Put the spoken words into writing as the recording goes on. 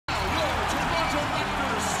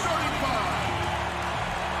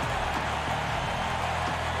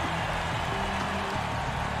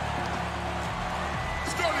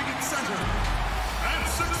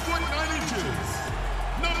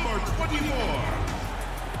Number 24.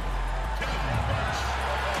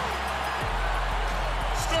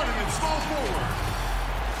 Starting in small forward.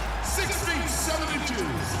 6 feet 7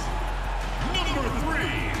 inches. Number 3.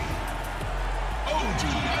 OG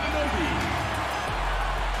Anunoby.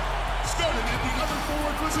 Starting at the other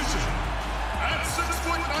forward position. At 6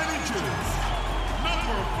 foot 9 inches.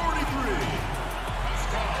 Number 43.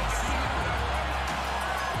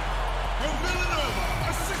 From Villanova,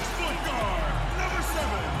 a 6-foot guard. Number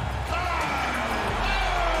 7.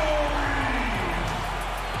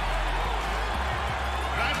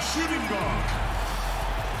 At shooting guard.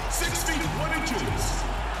 6 feet 1 inches.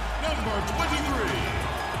 Number 23.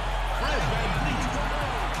 Fred VanVleet.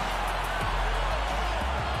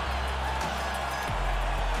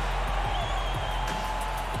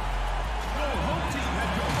 Your home team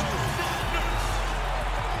head coach is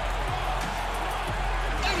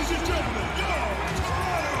ladies and gentlemen, your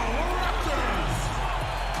Toronto Raptors.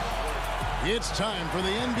 It's time for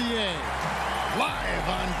the NBA. Live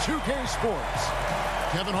on 2K Sports.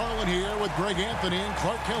 Kevin Harlan here with Greg Anthony and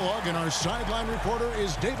Clark Kellogg, and our sideline reporter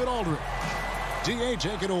is David Aldridge. DA,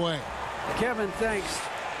 take it away. Kevin, thanks.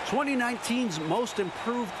 2019's most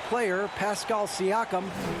improved player, Pascal Siakam,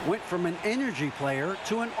 went from an energy player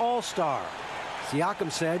to an all-star.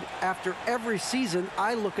 Siakam said, after every season,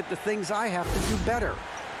 I look at the things I have to do better.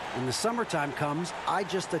 When the summertime comes, I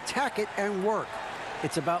just attack it and work.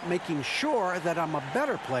 It's about making sure that I'm a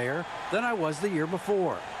better player than I was the year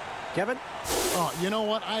before. Kevin? Oh, you know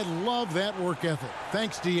what? I love that work ethic.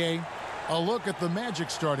 Thanks, DA. A look at the Magic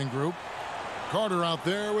starting group. Carter out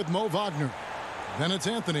there with Mo Wagner. Then it's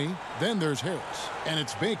Anthony. Then there's Harris. And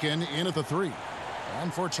it's Bacon in at the 3.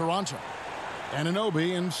 And for Toronto,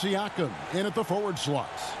 Anunoby and Siakam in at the forward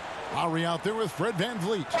slots. Lowry out there with Fred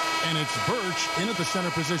VanVleet. And it's Birch in at the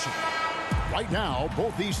center position. Right now,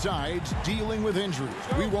 both these sides dealing with injuries.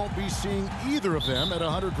 We won't be seeing either of them at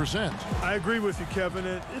 100%. I agree with you, Kevin.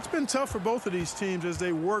 It's been tough for both of these teams as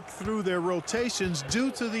they work through their rotations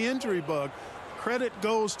due to the injury bug. Credit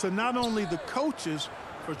goes to not only the coaches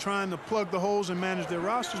for trying to plug the holes and manage their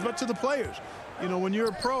rosters, but to the players. You know, when you're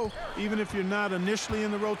a pro, even if you're not initially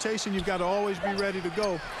in the rotation, you've got to always be ready to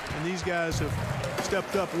go. And these guys have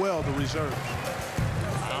stepped up well, the reserves.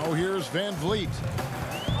 Now here's VanVleet.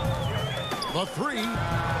 The 3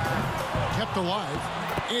 kept alive.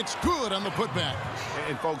 It's good on the putback.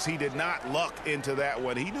 And folks, he did not luck into that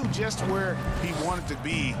one. He knew just where he wanted to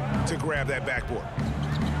be to grab that backboard.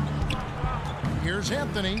 Here's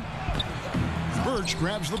Anthony. Birch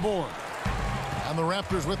grabs the board. And the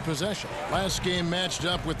Raptors with possession. Last game matched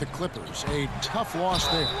up with the Clippers. A tough loss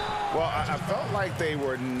there. Well, I felt like they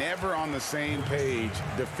were never on the same page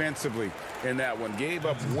defensively in that one. Gave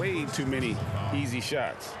up way too many easy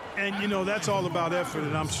shots. And, you know, that's all about effort,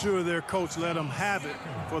 and I'm sure their coach let them have it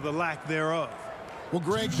for the lack thereof. Well,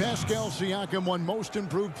 Greg, Pascal Siakam won most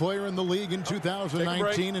improved player in the league in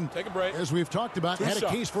 2019. And as we've talked about, had a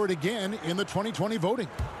case for it again in the 2020 voting.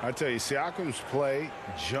 I tell you, Siakam's play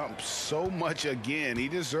jumped so much again. He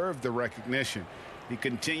deserved the recognition. He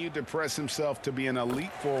continued to press himself to be an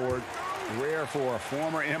elite forward. Rare for a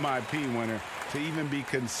former MIP winner to even be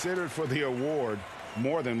considered for the award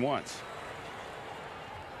more than once.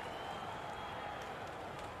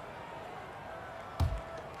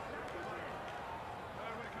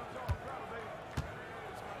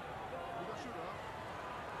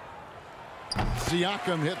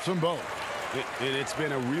 Siakam hits them both. It's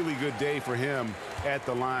been a really good day for him at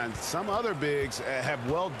the line. Some other bigs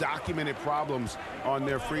have well-documented problems on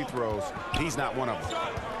their free throws. He's not one of them.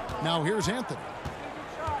 Now here's Anthony.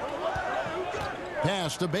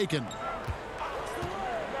 Pass to Bacon.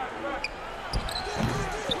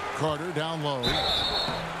 Carter down low.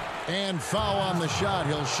 And foul on the shot.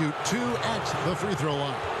 He'll shoot 2 at the free throw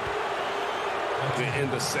line. In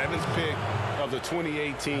the 7th pick of the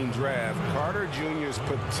 2018 draft, Carter Jr.'s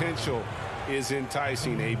potential is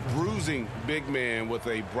enticing. A bruising big man with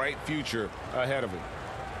a bright future ahead of him.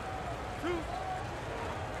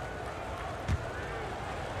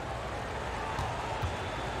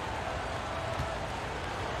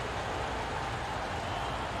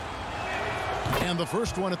 And the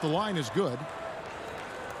first one at the line is good.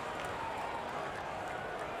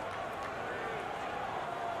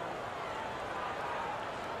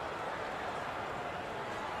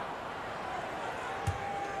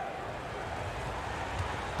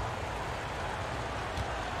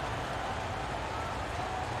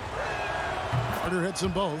 Carter hits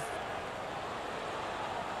them both.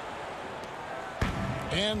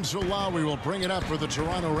 And so Lowry will bring it up for the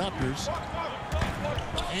Toronto Raptors.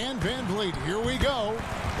 And Van Vliet, here we go.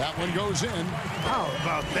 That one goes in. How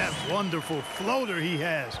about that wonderful floater he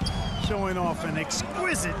has, showing off an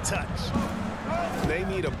exquisite touch. They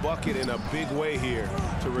need a bucket in a big way here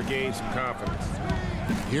to regain some confidence.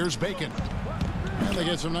 Here's Bacon. And they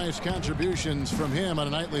get some nice contributions from him on a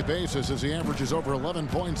nightly basis as he averages over 11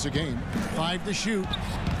 points a game. 5 to shoot.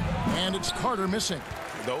 And it's Carter missing.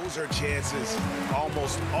 Those are chances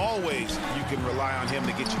almost always you can rely on him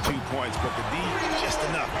to get you 2 points, but the D just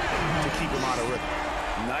enough to keep him out of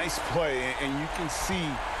rhythm. Nice play, and you can see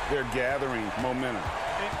they're gathering momentum.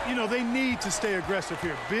 You know, they need to stay aggressive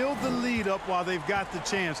here. Build the lead up while they've got the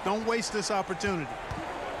chance. Don't waste this opportunity.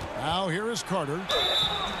 Now here is Carter.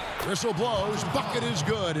 Whistle blows. Bucket is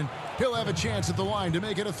good, and he'll have a chance at the line to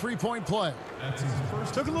make it a 3-point play.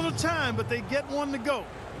 Took a little time, but they get one to go.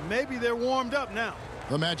 Maybe they're warmed up now.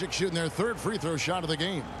 The Magic shooting their 3rd free throw shot of the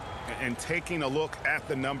game. And taking a look at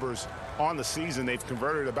the numbers on the season, they've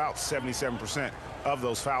converted about 77% of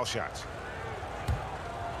those foul shots.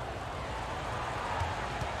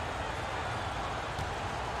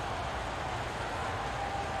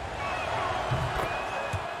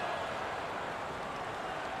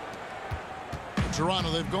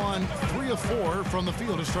 Toronto, they've gone 3 of 4 from the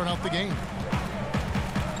field to start out the game.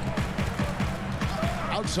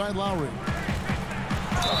 Outside Lowry.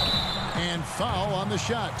 And foul on the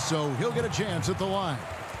shot, so he'll get a chance at the line.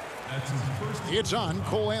 It's on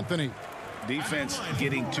Cole Anthony. Defense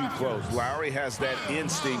getting too close. Lowry has that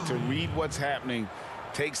instinct to read what's happening,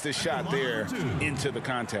 takes the shot there into the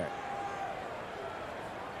contact.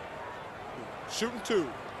 Shooting 2.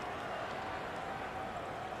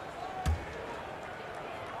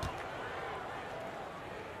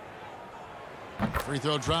 Free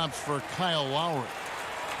throw drops for Kyle Lowry.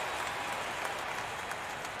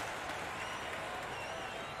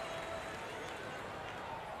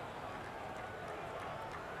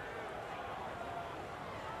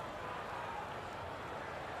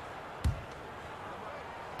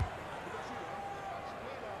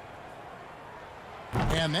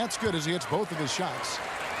 And that's good as he hits both of his shots.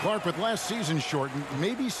 Clark, with last season shortened,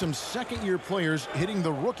 maybe some second-year players hitting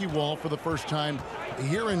the rookie wall for the first time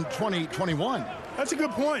here in 2021. That's a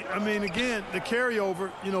good point. I mean, again, the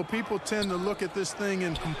carryover, you know, people tend to look at this thing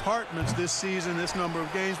in compartments this season, this number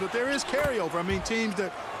of games, but there is carryover. I mean, teams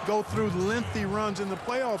that go through lengthy runs in the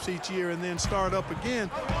playoffs each year and then start up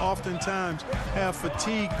again oftentimes have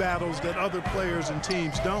fatigue battles that other players and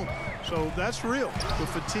teams don't. So that's real, the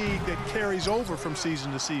fatigue that carries over from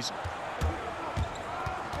season to season.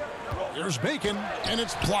 Here's Bacon, and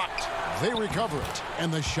it's blocked. They recover it,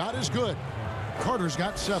 and the shot is good. Carter's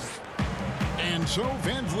got 7. And so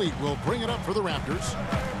Van Vliet will bring it up for the Raptors.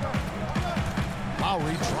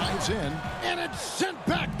 Lowry drives in, and it's sent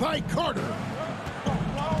back by Carter.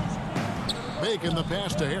 Making the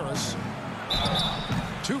pass to Harris.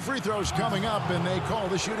 2 free throws coming up, and they call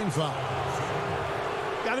the shooting foul.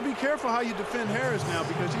 Got to be careful how you defend Harris now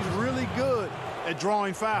because he's really good at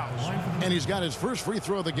drawing fouls. And he's got his first free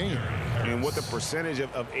throw of the game. And with a percentage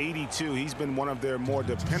of 82, he's been one of their more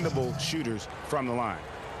dependable shooters from the line.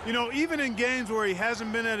 You know, even in games where he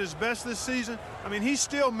hasn't been at his best this season, I mean, he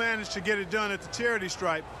still managed to get it done at the charity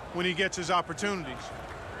stripe when he gets his opportunities.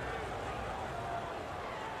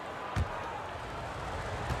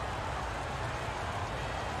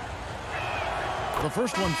 The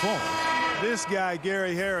first one falls. This guy,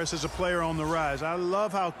 Gary Harris, is a player on the rise. I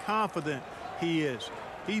love how confident he is.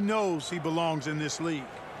 He knows he belongs in this league.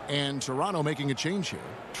 And Toronto making a change here.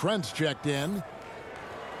 Trent's checked in.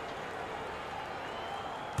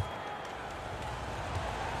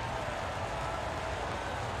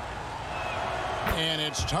 And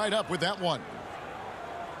it's tied up with that one.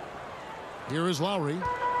 Here is Lowry.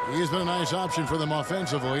 He's been a nice option for them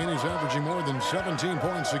offensively, and he's averaging more than 17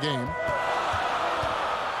 points a game.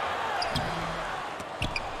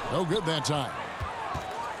 No good that time.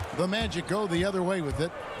 The Magic go the other way with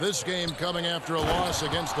it. This game coming after a loss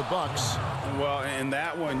against the Bucks. Well, in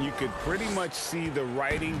that one, you could pretty much see the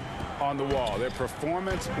writing on the wall. Their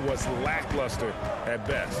performance was lackluster at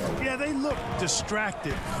best. Yeah, they looked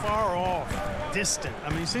distracted, far off, distant. I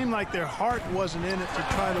mean, it seemed like their heart wasn't in it to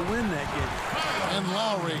try to win that game. And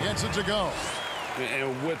Lowry gets it to go.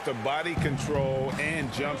 And with the body control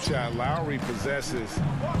and jump shot Lowry possesses,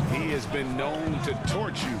 he has been known to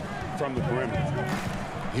torch you from the perimeter.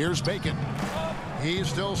 Here's Bacon. He's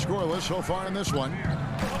still scoreless so far in this one.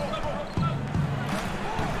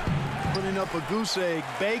 Putting up a goose egg,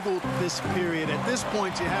 bageled this period. At this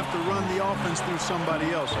point, you have to run the offense through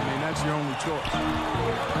somebody else. I mean, that's your only choice.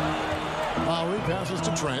 Lowry passes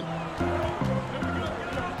to Trent.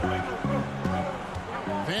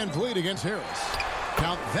 Van Vliet against Harris.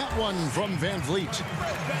 Count that one from Van Vliet.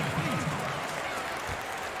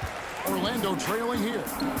 Orlando trailing here.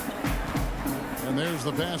 And there's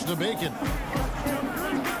the pass to Bacon.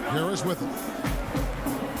 Harris with it.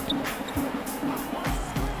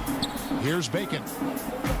 Here's Bacon.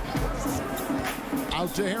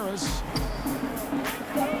 Out to Harris.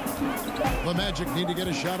 The Magic need to get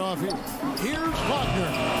a shot off here. Here's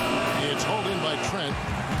Wagner. It's hauled in by Trent.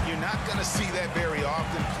 You're not going to see that very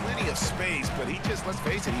often. Plenty of space, but he just, let's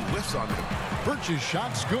face it, he whiffs on them. Birch's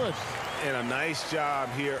shot's good. And a nice job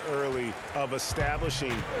here early of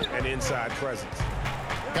establishing an inside presence.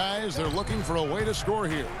 Guys, they're looking for a way to score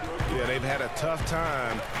here. Yeah, they've had a tough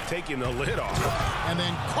time taking the lid off. And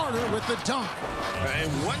then Carter with the dunk. And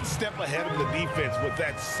one step ahead of the defense with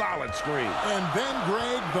that solid screen. And then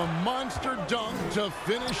Greg, the monster dunk to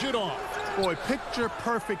finish it off. Boy,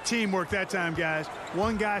 picture-perfect teamwork that time, guys.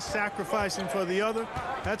 One guy sacrificing for the other.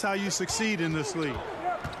 That's how you succeed in this league.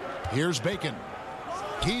 Here's Bacon.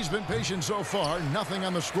 He's been patient so far. Nothing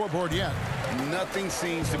on the scoreboard yet. Nothing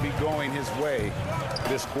seems to be going his way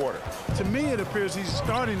this quarter. To me, it appears he's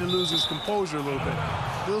starting to lose his composure a little bit.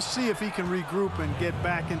 We'll see if he can regroup and get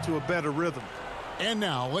back into a better rhythm. And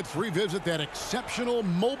now let's revisit that exceptional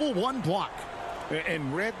mobile one block.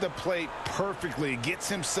 And read the plate perfectly. Gets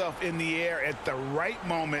himself in the air at the right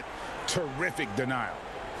moment. Terrific denial.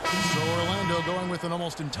 So Orlando going with an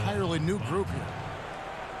almost entirely new group here.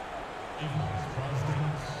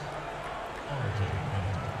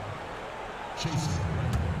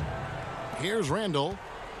 Here's Randall.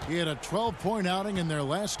 He had a 12-point outing in their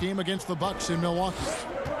last game against the Bucks in Milwaukee.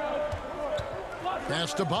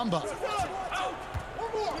 Pass to Bamba.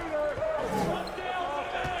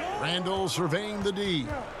 Randall surveying the D.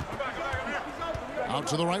 Out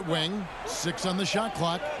to the right wing. 6 on the shot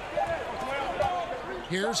clock.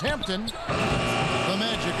 Here's Hampton. The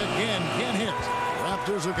Magic again can't hit.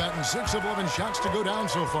 Raptors have gotten 6 of 11 shots to go down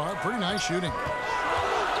so far. Pretty nice shooting.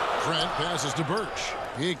 Trent passes to Birch.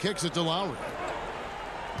 He kicks it to Lowry.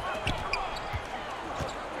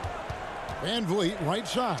 Van Vliet right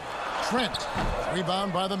side. Trent.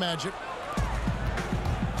 Rebound by the Magic.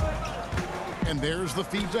 And there's the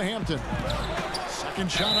feed to Hampton.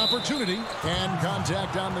 Second shot opportunity. And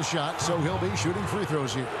contact on the shot, so he'll be shooting free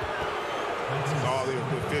throws here. All the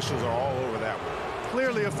officials are all over that one.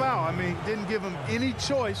 Clearly a foul. I mean, didn't give him any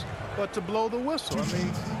choice but to blow the whistle. I mean,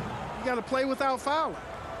 you got to play without fouling.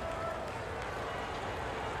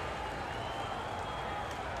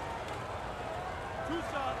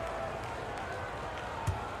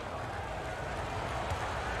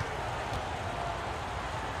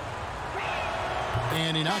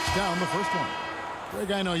 And he knocks down the first one.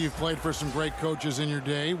 Greg, I know you've played for some great coaches in your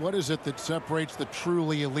day. What is it that separates the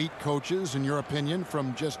truly elite coaches, in your opinion,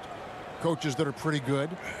 from just coaches that are pretty good?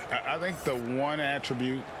 I think the one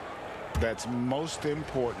attribute that's most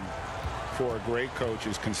important for a great coach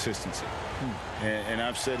is consistency. And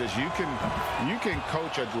I've said this, you can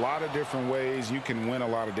coach a lot of different ways, you can win a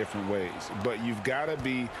lot of different ways, but you've got to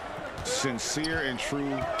be sincere and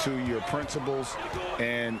true to your principles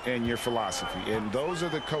and your philosophy. And those are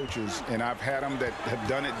the coaches, and I've had them that have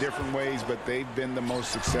done it different ways, but they've been the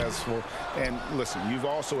most successful. And listen, you've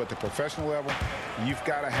also at the professional level, you've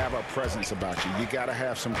got to have a presence about you. You got to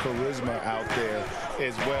have some charisma out there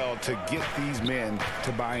as well to get these men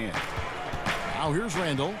to buy in. Now here's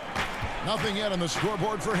Randall. Nothing yet on the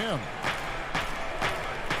scoreboard for him.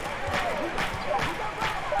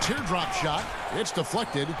 Teardrop shot. It's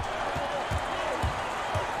deflected.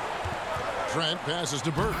 Trent passes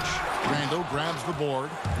to Birch. Randall grabs the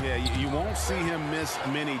board. Yeah, you won't see him miss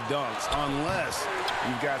many dunks unless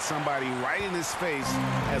you've got somebody right in his face,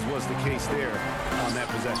 as was the case there on that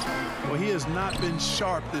possession. Well, he has not been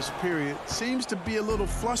sharp this period. Seems to be a little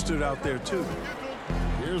flustered out there, too.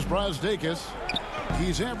 Here's Brazdeikis.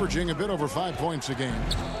 He's averaging a bit over 5 points a game.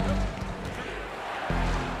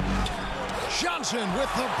 Johnson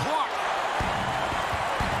with the block.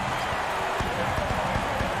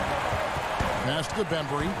 Pass to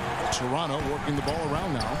Bembry. Toronto working the ball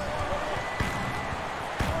around now.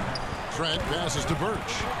 Trent passes to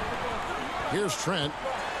Birch. Here's Trent.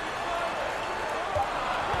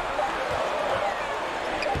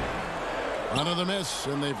 Another miss,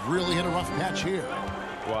 and they've really hit a rough patch here.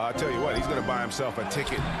 Well, I'll tell you what, he's going to buy himself a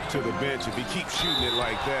ticket to the bench. If he keeps shooting it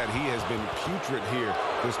like that, he has been putrid here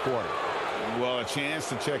this quarter. Well, a chance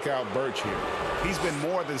to check out Birch here. He's been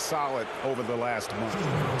more than solid over the last month.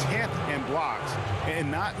 10th in blocks,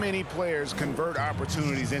 and not many players convert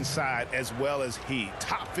opportunities inside as well as he.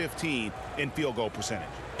 Top 15 in field goal percentage.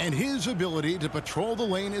 And his ability to patrol the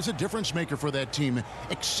lane is a difference maker for that team.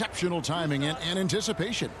 Exceptional timing and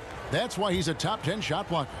anticipation. That's why he's a top 10 shot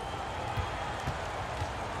blocker.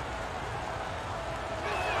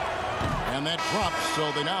 And that drops,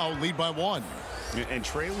 so they now lead by 1. And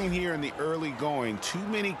trailing here in the early going, too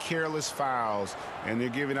many careless fouls, and they're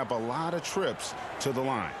giving up a lot of trips to the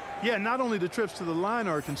line. Yeah, not only the trips to the line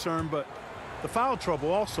are a concern, but the foul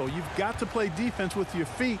trouble also. You've got to play defense with your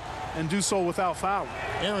feet and do so without fouling.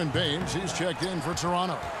 Aaron Baines, he's checked in for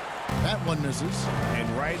Toronto. That one misses. And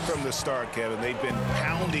right from the start, Kevin, they've been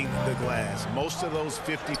pounding the glass. Most of those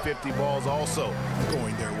 50-50 balls also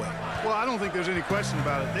going their way. Well, I don't think there's any question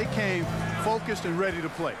about it. They came focused and ready to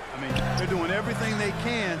play. I mean, they're doing everything they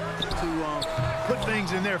can to put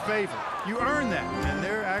things in their favor. You earn that, and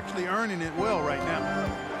they're actually earning it well right now.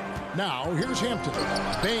 Now, here's Hampton.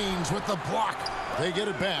 Baines with the block. They get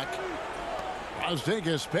it back.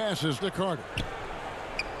 Brasdeikis passes to Carter.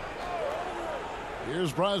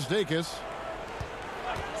 Here's Brasdeikis.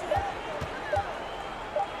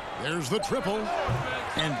 There's the triple.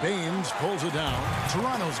 And Baines pulls it down.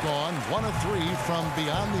 Toronto's gone 1 of 3 from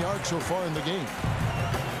beyond the arc so far in the game.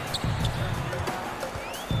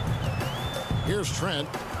 Here's Trent.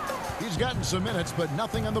 He's gotten some minutes, but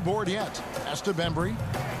nothing on the board yet. Pass to Bembry.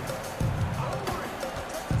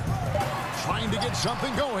 Trying to get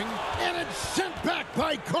something going, and it's sent back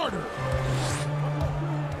by Carter.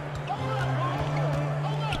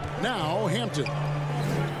 Now Hampton.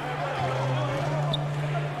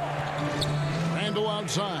 Randall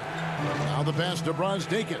outside. Now the pass to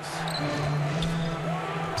Brasdeikis.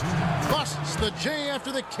 Busts the J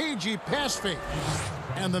after the cagey pass fake.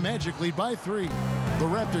 And the Magic lead by 3. The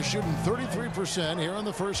Raptors shooting 33% here in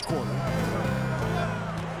the first quarter.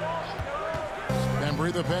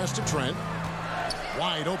 Bembry the pass to Trent.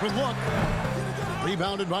 Wide open look.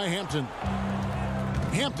 Rebounded by Hampton.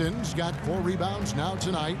 Hampton's got 4 rebounds now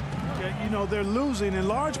tonight. Yeah, you know, they're losing in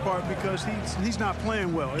large part because he's not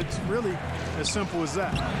playing well. It's really as simple as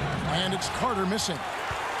that. And it's Carter missing.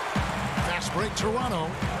 Fast break Toronto.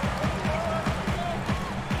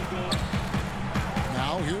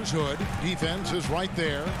 Now here's Hood. Defense is right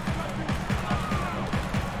there.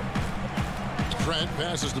 Trent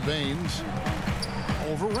passes to Baines.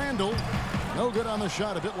 Over Randall. No good on the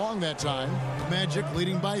shot, a bit long that time. Magic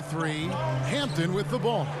leading by 3. Hampton with the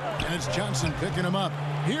ball. And it's Johnson picking him up.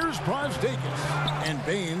 Here's Brasdeikis. And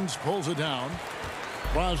Baines pulls it down.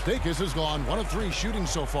 Brasdeikis has gone 1 of 3 shooting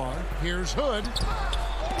so far. Here's Hood.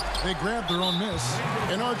 They grab their own miss.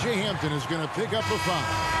 And R.J. Hampton is going to pick up a foul.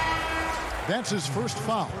 That's his first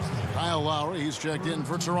foul. Kyle Lowry, he's checked in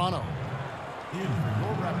for Toronto. In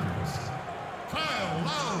for Raptors, Kyle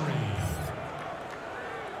Lowry.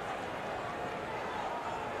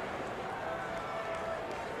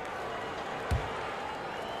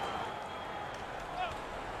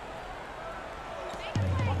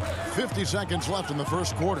 .50 seconds left in the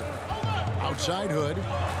first quarter. Outside Hood.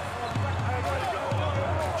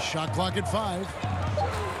 Shot clock at 5.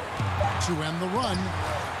 To end the run.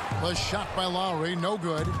 The shot by Lowry, no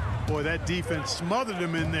good. Boy, that defense smothered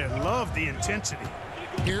him in there. Love the intensity.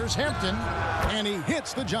 Here's Hampton, and he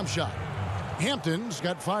hits the jump shot. Hampton's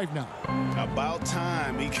got 5 now. About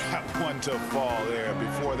time he got one to fall there.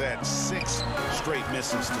 Before that, 6 straight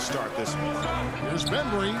misses to start this one. Here's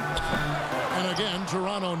Bembry. And again,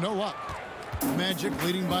 Toronto no luck. Magic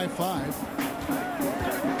leading by 5.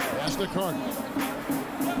 Pass to Carter.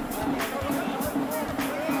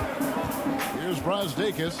 Here's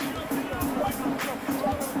Brasdeikis.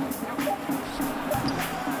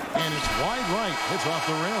 And it's wide right. Hits off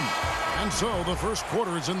the rim. And so the first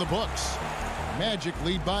quarter is in the books. Magic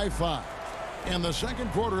lead by 5. And the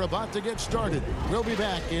second quarter about to get started. We'll be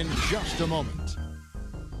back in just a moment.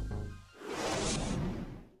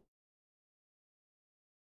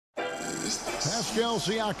 Pascal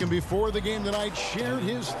Siakam before the game tonight shared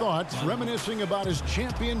his thoughts reminiscing about his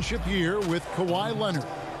championship year with Kawhi Leonard.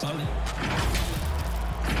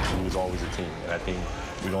 It was always a team, and I think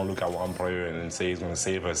we don't look at one player and then say he's going to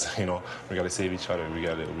save us. You know, we got to save each other. We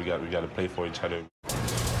got to play for each other.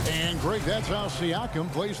 And Greg, that's how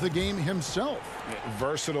Siakam plays the game himself.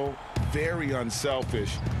 Versatile, very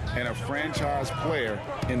unselfish, and a franchise player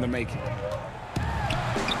in the making.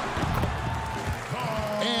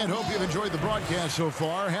 And hope you've enjoyed the broadcast so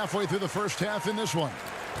far. Halfway through the first half in this one.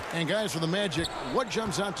 And guys, for the Magic, what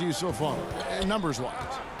jumps out to you so far,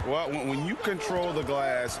 numbers-wise? Well, when you control the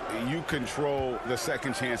glass, you control the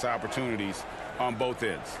second chance opportunities on both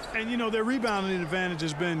ends. And, you know, their rebounding advantage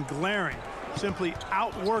has been glaring, simply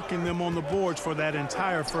outworking them on the boards for that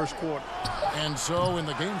entire first quarter. And so in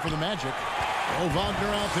the game for the Magic, Wagner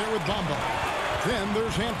out there with Bamba. Then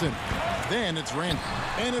there's Hampton. Then it's Randall.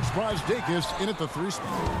 And it's Brasdeikis in at the 3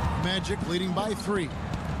 spot. Magic leading by 3.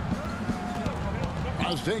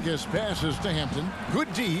 Brasdeikis passes to Hampton.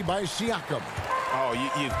 Good D by Siakam. Oh,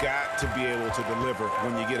 you've got to be able to deliver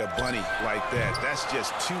when you get a bunny like that. That's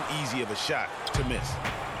just too easy of a shot to miss.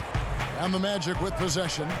 And the Magic with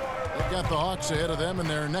possession. They've got the Hawks ahead of them in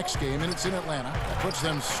their next game, and it's in Atlanta. That puts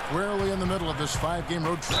them squarely in the middle of this 5-game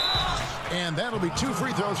road trip. And that'll be 2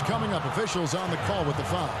 free throws coming up. Officials on the call with the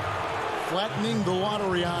foul. Flattening the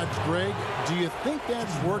lottery odds, Greg. Do you think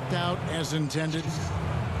that's worked out as intended?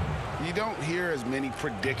 You don't hear as many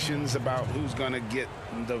predictions about who's going to get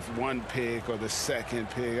the 1 pick or the 2nd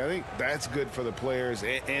pick. I think that's good for the players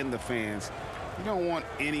and the fans. You don't want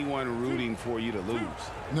anyone rooting for you to lose.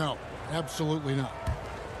 No, absolutely not.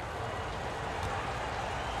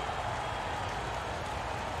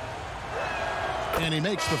 And he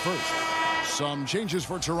makes the first. Some changes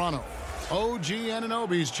for Toronto. OG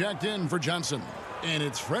Anunoby's checked in for Johnson. And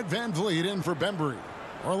it's Fred VanVleet in for Bembry.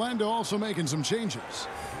 Orlando also making some changes.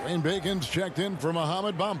 Wayne Bacon's checked in for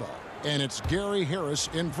Mohamed Bamba. And it's Gary Harris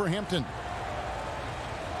in for Hampton.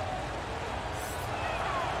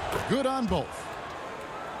 Good on both.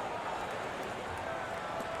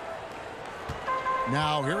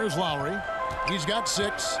 Now here is Lowry. He's got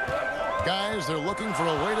 6. Guys, they're looking for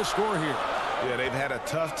a way to score here. Yeah, they've had a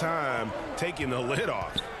tough time taking the lid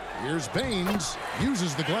off. Here's Baines.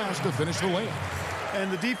 Uses the glass to finish the layup.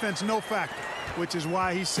 And the defense no factor, which is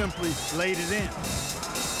why he simply laid it in.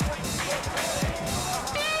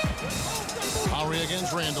 Lowry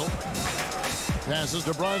against Randall. Passes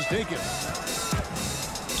to Brasdeikis.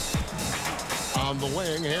 On the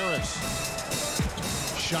wing, Harris.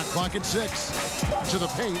 Shot clock at 6. To the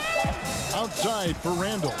paint. Outside for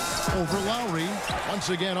Randall. Over Lowry. Once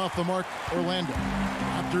again off the mark, Orlando.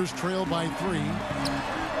 Raptors trail by 3.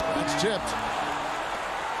 That's tipped.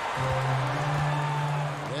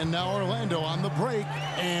 And now Orlando on the break.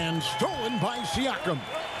 And stolen by Siakam.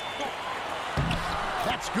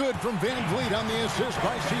 That's good from VanVleet on the assist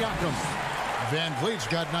by Siakam. VanVleet's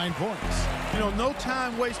got 9 points. You know, no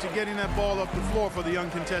time wasted getting that ball up the floor for the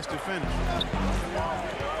uncontested finish.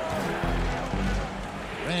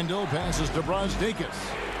 Randall passes to Brasdeikis.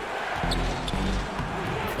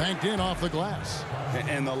 Banked in off the glass.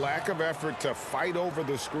 And the lack of effort to fight over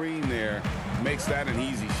the screen there makes that an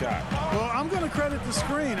easy shot. Well, I'm going to credit the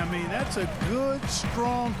screen. I mean, that's a good,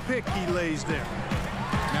 strong pick he lays there.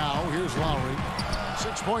 Now, here's Lowry.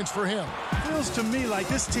 6 points for him. Feels to me like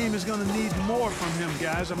this team is going to need more from him,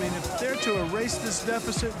 guys. I mean, if they're to erase this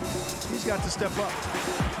deficit, he's got to step up.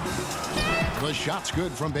 The shot's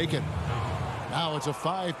good from Bacon. Now it's a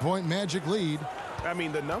 5-point Magic lead. I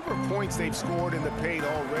mean, the number of points they've scored in the paint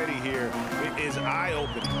already here is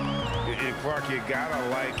eye-opening. And Clark, you gotta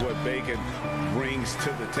like what Bacon brings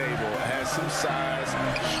to the table. Has some size,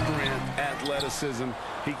 strength, athleticism.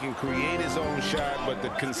 He can create his own shot, but the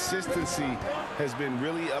consistency has been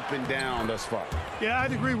really up and down thus far. Yeah,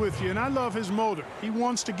 I'd agree with you, and I love his motor. He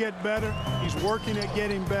wants to get better. He's working at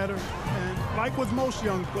getting better. And like with most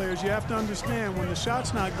young players, you have to understand when the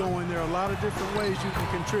shot's not going, there are a lot of different ways you can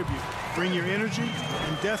contribute. Bring your energy,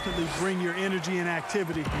 and definitely bring your energy and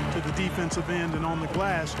activity to the defensive end and on the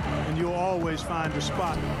glass, and you'll always find a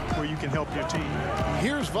spot where you can help your team.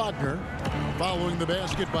 Here's Wagner following the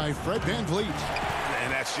basket by Fred VanVleet.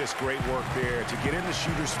 And that's just great work there to get in the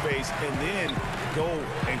shooter space and then go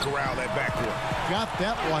and corral that backcourt. Got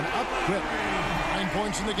that one up quick. 9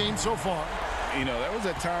 points in the game so far. You know, there was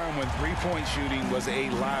a time when three-point shooting was a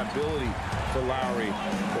liability for Lowry,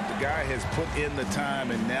 but the guy has put in the time,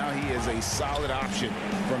 and now he is a solid option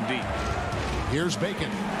from deep. Here's Bacon.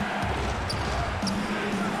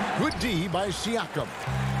 Good D by Siakam.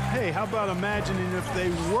 Hey, how about imagining if they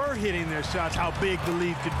were hitting their shots, how big the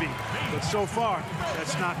lead could be. But so far,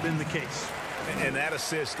 that's not been the case. And that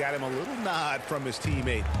assist got him a little nod from his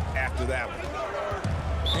teammate after that one.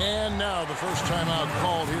 And now the first timeout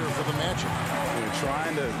called here for the Magic. They're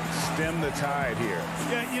trying to stem the tide here.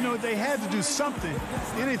 Yeah, you know, they had to do something,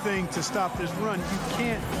 anything to stop this run. You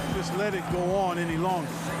can't just let it go on any longer.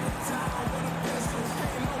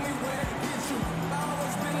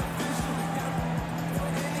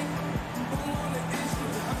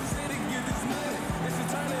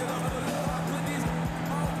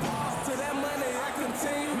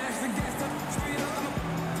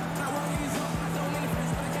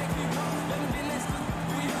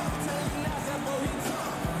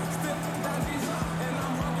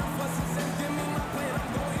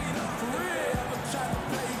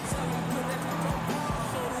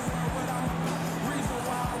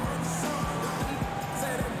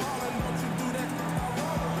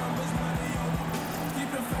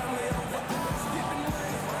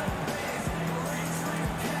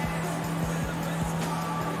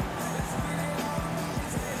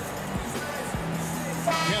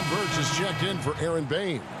 is checked in for Aaron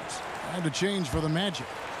Baines. And a change for the Magic.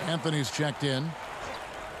 Anthony's checked in.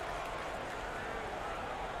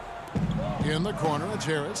 In the corner, it's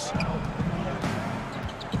Harris.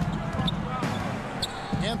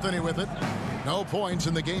 Anthony with it. No points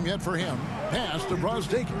in the game yet for him. Pass to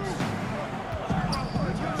Brosdakis.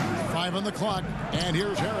 5 on the clock. And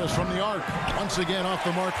here's Harris from the arc. Once again off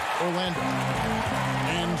the mark, Orlando.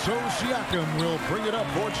 And so Siakam will bring it up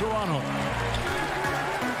for Toronto.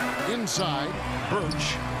 Inside,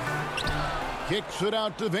 Birch. Kicks it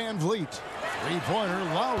out to Van Vliet. Three-pointer,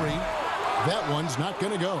 Lowry. That one's not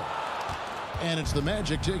going to go. And it's the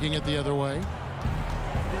Magic taking it the other way.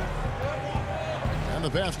 And the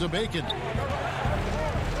pass to Bacon.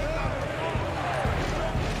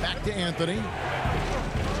 Back to Anthony.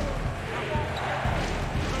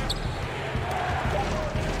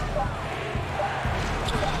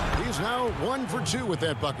 He's now 1 for 2 with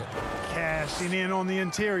that bucket. Cashing in on the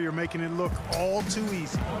interior, making it look all too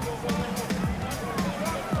easy.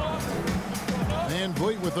 Van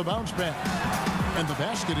Vliet with the bounce back. And the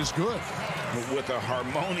basket is good. With a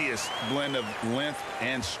harmonious blend of length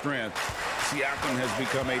and strength, Siakam has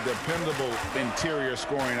become a dependable interior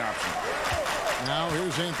scoring option. Now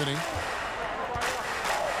here's Anthony.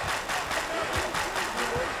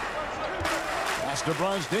 Pass to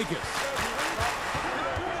Brosdakis.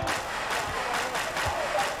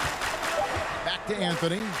 Back to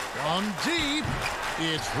Anthony. From deep.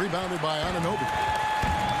 It's rebounded by Anunoby.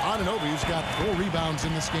 Anunoby's got 4 rebounds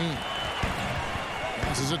in this game.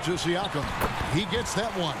 Passes it to Siakam. He gets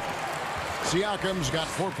that one. Siakam's got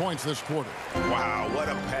 4 points this quarter. Wow, what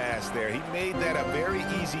a pass there. He made that a very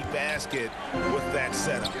easy basket with that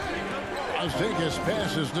setup. Brosdakis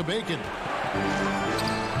passes to Bacon.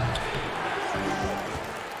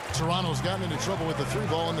 Toronto's gotten into trouble with the 3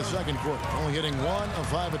 ball in the second quarter, only hitting 1 of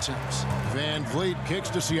 5 attempts. Van Vliet kicks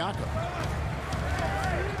to Siakam.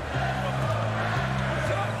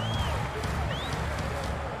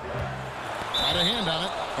 Got a hand on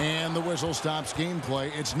it, and the whistle stops gameplay.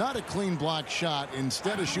 It's not a clean block shot,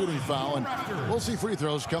 instead a shooting foul, and we'll see free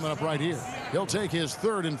throws coming up right here. He'll take his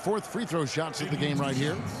 3rd and 4th free throw shots of the game right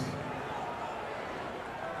here.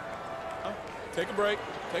 Take a break.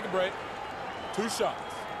 Take a break. 2 shots.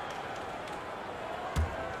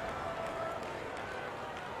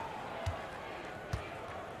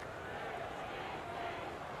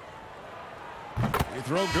 Free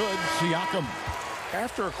throw good. Siakam.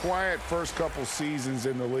 After a quiet first couple seasons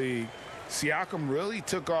in the league, Siakam really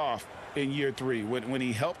took off in year 3 when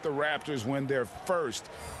he helped the Raptors win their first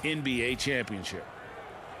NBA championship.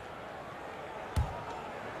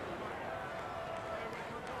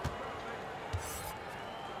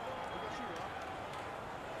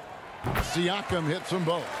 Siakam hits them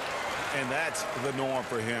both. And that's the norm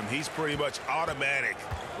for him. He's pretty much automatic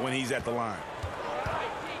when he's at the line.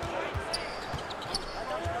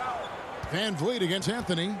 Van Vliet against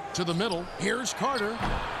Anthony to the middle. Here's Carter.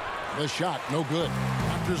 The shot, no good.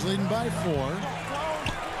 Raptors leading by 4.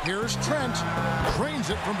 Here's Trent. Drains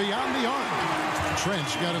it from beyond the arc.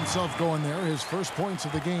 Trent's got himself going there. His first points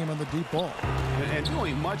of the game on the deep ball. And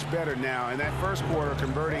doing much better now in that first quarter,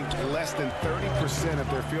 converting less than 30% of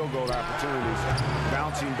their field goal opportunities.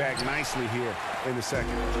 Bouncing back nicely here in the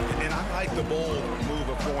second. And I like the bold move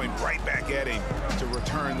of going right back at him to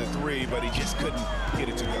return the 3, but he just couldn't get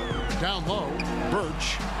it to go. Down low,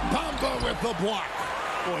 Birch. Bamba with the block.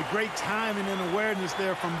 Boy, great timing and awareness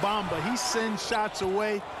there from Bamba. He sends shots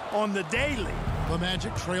away on the daily. The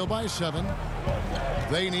Magic trail by 7.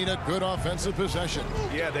 They need a good offensive possession.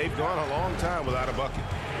 Yeah, they've gone a long time without a bucket.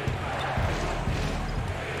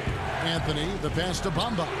 Anthony, the pass to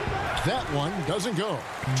Bamba. That one doesn't go.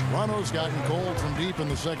 Toronto's gotten cold from deep in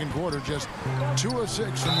the second quarter, just 2 of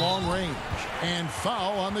 6 from long range. And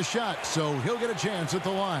foul on the shot, so he'll get a chance at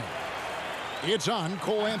the line. It's on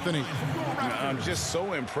Cole Anthony. I'm just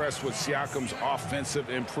so impressed with Siakam's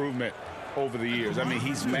offensive improvement over the years. I mean,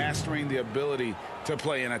 he's mastering the ability to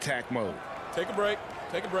play in attack mode. Take a break.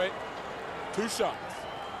 Take a break. 2 shots.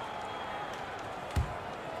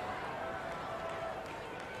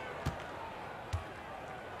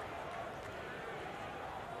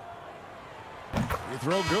 You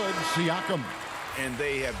throw good, Siakam. And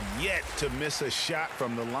they have yet to miss a shot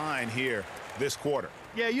from the line here this quarter.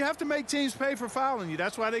 Yeah, you have to make teams pay for fouling you.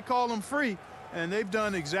 That's why they call them free. And they've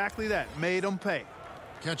done exactly that, made them pay.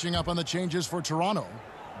 Catching up on the changes for Toronto.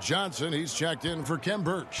 Johnson, he's checked in for Kem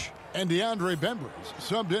Birch. And DeAndre Bembers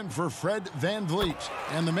subbed in for Fred Van Vliet.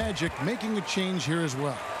 And the Magic making a change here as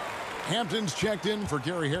well. Hampton's checked in for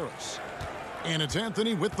Gary Harris. And it's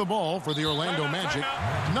Anthony with the ball for the Orlando Magic.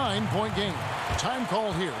 9-point game. Time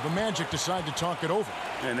call here. The Magic decide to talk it over.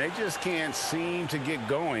 And they just can't seem to get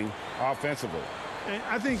going offensively. And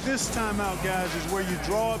I think this timeout, guys, is where you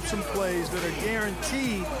draw up some plays that are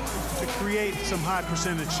guaranteed to create some high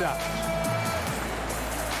percentage shots.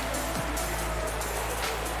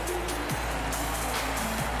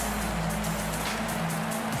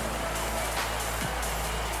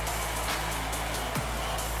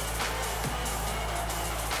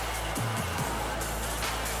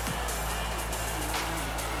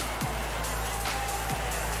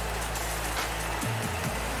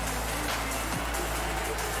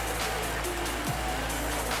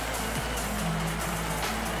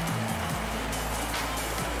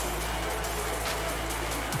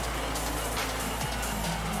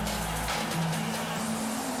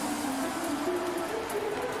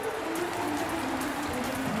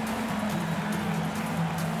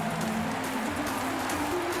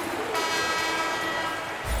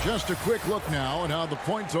 Just a quick look now at how the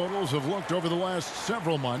point totals have looked over the last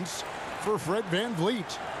several months for Fred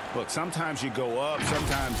VanVleet. Look, sometimes you go up,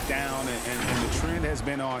 sometimes down, and the trend has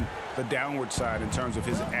been on the downward side in terms of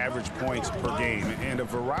his average points per game. And a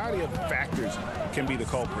variety of factors can be the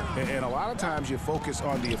culprit. And a lot of times you focus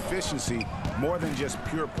on the efficiency more than just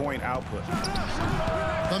pure point output.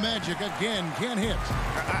 The Magic again can't hit.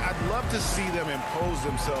 I'd love to see them impose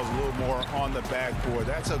themselves a little more on the backboard.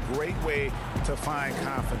 That's a great way to find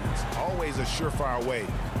confidence. Always a surefire way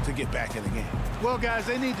to get back in the game. Well, guys,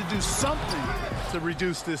 they need to do something to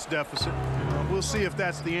reduce this deficit. We'll see if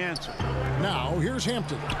that's the answer. Now, here's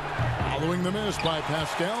Hampton. Following the miss by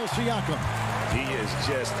Pascal Siakam. He is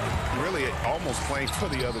just really almost playing for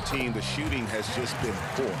the other team. The shooting has just been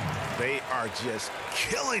poor. They are just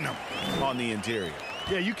killing them on the interior.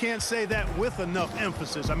 Yeah, you can't say that with enough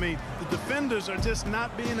emphasis. I mean, the defenders are just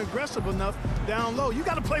not being aggressive enough down low. You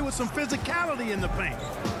got to play with some physicality in the paint.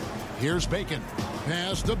 Here's Bacon.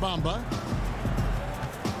 Pass to Bamba.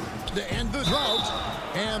 To end the drought.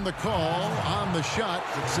 And the call on the shot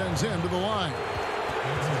that sends him to the line.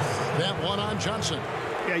 That one on Johnson.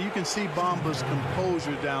 Yeah, you can see Bamba's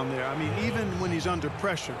composure down there. I mean, even when he's under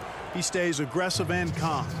pressure, he stays aggressive and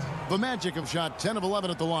calm. The Magic have shot 10 of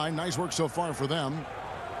 11 at the line. Nice work so far for them.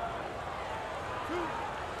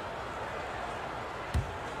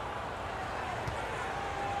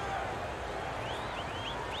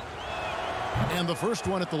 And the first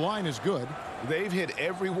one at the line is good. They've hit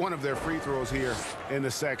every one of their free throws here in the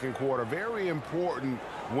second quarter. Very important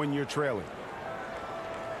when you're trailing.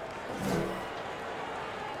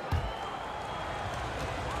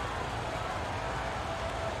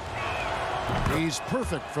 He's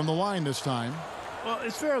perfect from the line this time. Well,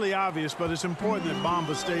 it's fairly obvious, but it's important that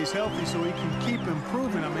Bamba stays healthy so he can keep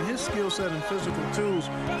improving. I mean, his skill set and physical tools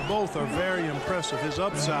both are very impressive. His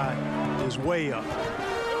upside is way up.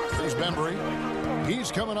 Here's Bembry.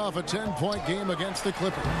 He's coming off a 10-point game against the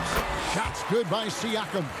Clippers. Shots good by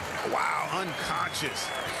Siakam. Wow, unconscious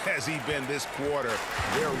has he been this quarter.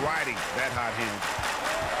 They're riding that hot hand.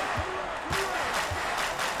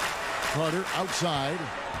 Carter outside.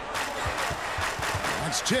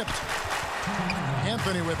 That's tipped.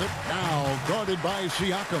 Anthony with it. Now guarded by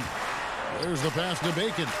Siakam. There's the pass to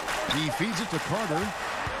Bacon. He feeds it to Carter.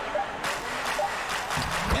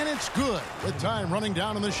 And it's good with time running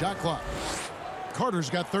down on the shot clock. Carter's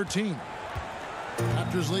got 13.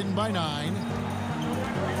 Raptors leading by 9.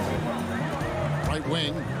 Right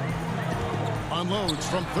wing. Unloads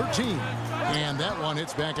from 13. And that one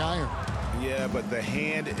hits back iron. Yeah, but the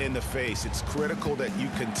hand in the face, it's critical that you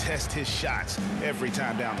contest his shots every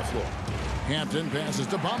time down the floor. Hampton passes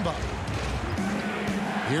to Bamba.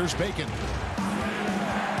 Here's Bacon.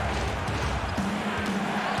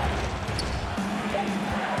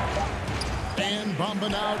 And Bamba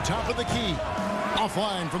now top of the key.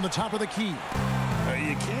 Offline from the top of the key.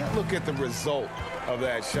 You can't look at the result of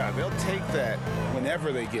that shot. They'll take that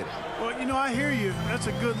whenever they get it. Well, you know, I hear you. That's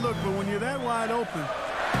a good look, but when you're that wide open,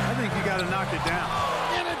 I think you got to knock it down.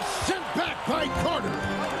 And it's sent back by Carter.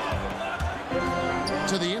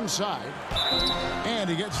 To the inside. And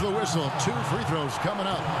he gets the whistle. 2 free throws coming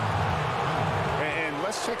up. And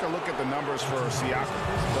let's take a look at the numbers for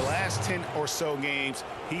Siakam. The last 10 or so games,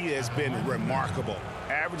 he has been remarkable.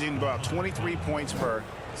 Averaging about 23 points per,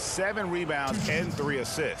 7 rebounds, and 3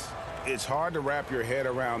 assists. It's hard to wrap your head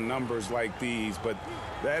around numbers like these, but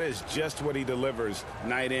that is just what he delivers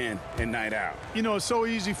night in and night out. You know, it's so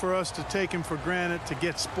easy for us to take him for granted, to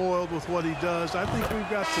get spoiled with what he does. I think we've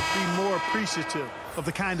got to be more appreciative of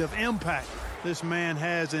the kind of impact this man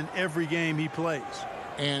has in every game he plays.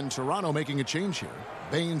 And Toronto making a change here.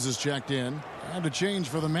 Baines is checked in. And a change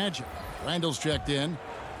for the Magic. Randall's checked in.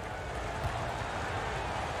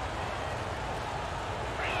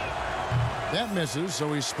 That misses,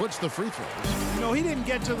 so he splits the free throws. You know, he didn't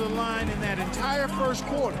get to the line in that entire first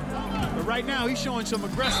quarter. But right now, he's showing some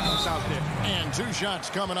aggressiveness out there. And 2 shots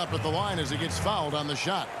coming up at the line as he gets fouled on the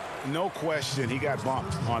shot. No question, he got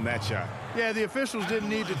bumped on that shot. Yeah, the officials didn't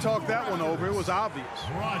need to talk that one over. It was obvious.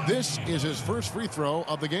 This is his first free throw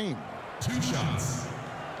of the game. 2 shots.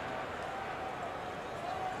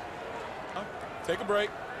 Take a break.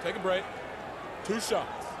 Take a break. 2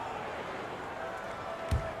 shots.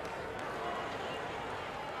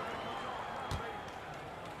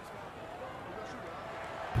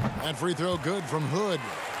 That free throw good from Hood.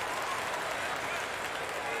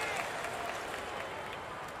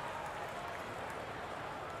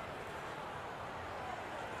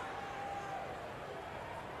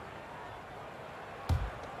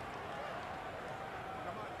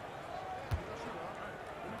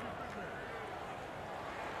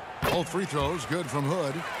 Both free throws good from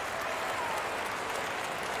Hood.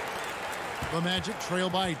 The Magic trail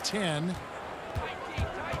by 10.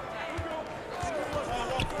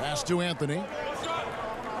 Pass to Anthony.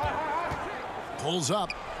 Pulls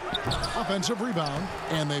up. Offensive rebound.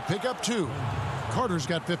 And they pick up 2. Carter's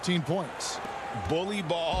got 15 points. Bully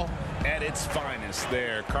ball at its finest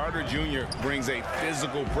there. Carter Jr. brings a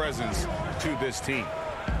physical presence to this team.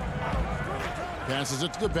 Passes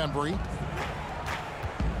it to Bembry.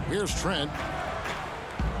 Here's Trent.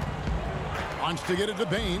 Wants to get it to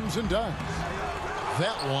Baines and does.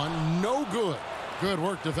 That one no good. Good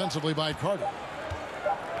work defensively by Carter.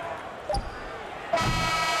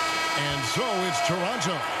 And so it's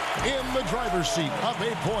Toronto in the driver's seat, up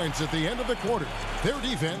 8 points at the end of the quarter. Their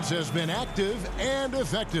defense has been active and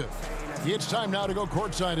effective. It's time now to go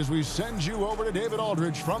courtside as we send you over to David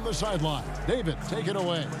Aldridge from the sideline. David, take it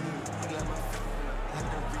away.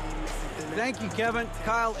 Thank you, Kevin.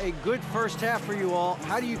 Kyle, a good first half for you all.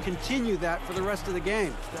 How do you continue that for the rest of the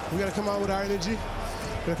game? We got to come out with our energy. We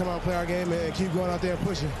got to come out and play our game and keep going out there and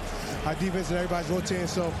pushing. Our defense and everybody's rotating,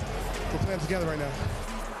 so we're playing together right now.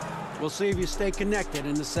 We'll see if you stay connected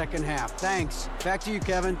in the second half. Thanks. Back to you,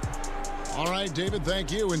 Kevin. All right, David,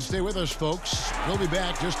 thank you. And stay with us, folks. We'll be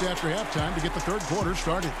back just after halftime to get the third quarter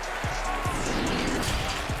started.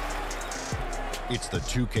 It's the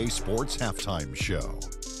 2K Sports Halftime Show.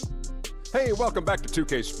 Hey, welcome back to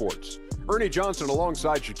 2K Sports. Ernie Johnson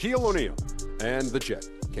alongside Shaquille O'Neal and the Jet,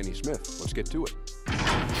 Kenny Smith. Let's get to it.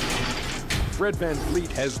 Fred VanVleet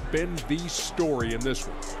has been the story in this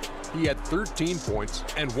one. He had 13 points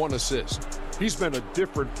and 1 assist. He's been a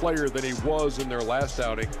different player than he was in their last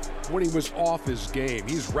outing when he was off his game.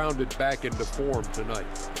 He's rounded back into form tonight.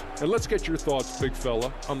 And let's get your thoughts, big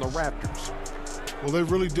fella, on the Raptors. Well, they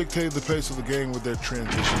really dictated the pace of the game with their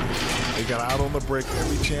transition. They got out on the break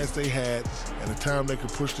every chance they had, and the time they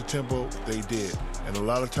could push the tempo, they did. And a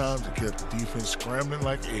lot of times it kept the defense scrambling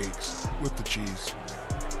like eggs with the cheese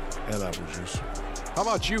and apple juice. How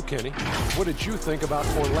about you, Kenny? What did you think about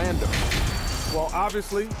Orlando? Well,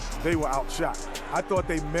 obviously, they were outshot. I thought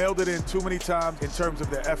they mailed it in too many times in terms of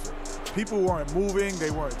their effort. People weren't moving,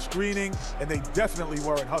 they weren't screening, and they definitely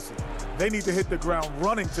weren't hustling. They need to hit the ground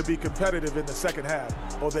running to be competitive in the second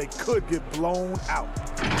half, or they could get blown out.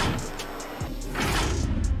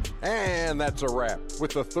 And that's a wrap.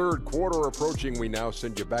 With the third quarter approaching, we now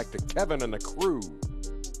send you back to Kevin and the crew.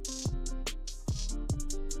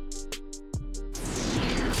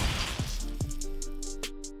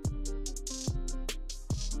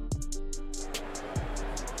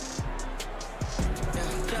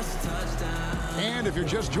 And if you're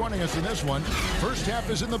just joining us in this one, first half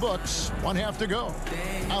is in the books, 1 half to go.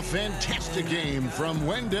 A fantastic game from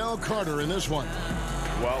Wendell Carter in this one.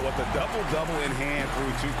 Well, with a double-double in hand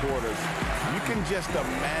through 2 quarters, you can just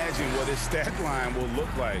imagine what his stat line will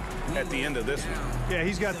look like at the end of this one. Yeah,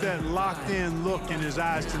 he's got that locked-in look in his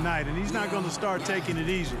eyes tonight, and he's not going to start taking it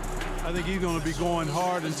easy. I think he's going to be going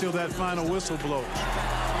hard until that final whistle blows.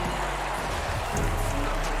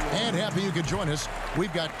 And happy you could join us.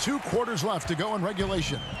 We've got 2 quarters left to go in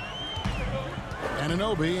regulation.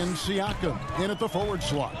 Anunoby and Siakam in at the forward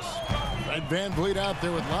slots. Fred VanVleet out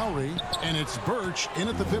there with Lowry, and it's Birch in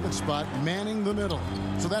at the pivot spot, manning the middle.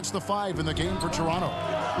 So that's the 5 in the game for Toronto.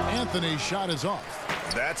 Anthony's shot is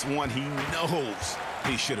off. That's one he knows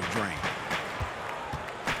he should have drained.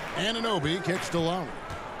 Anunoby kicks to Lowry.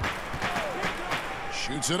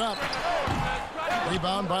 Shoots it up.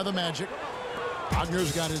 Rebound by the Magic.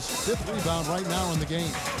 Wagner's got his 5th rebound right now in the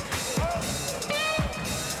game.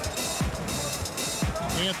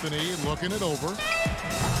 Anthony looking it over.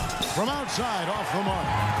 From outside, off the mark.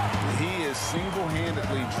 He is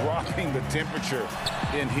single-handedly dropping the temperature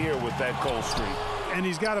in here with that cold streak. And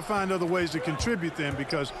he's got to find other ways to contribute then,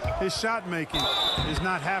 because his shot making is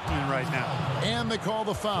not happening right now. And they call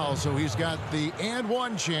the foul, so he's got the and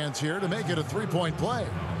one chance here to make it a three-point play.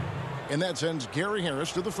 And that sends Gary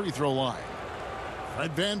Harris to the free throw line.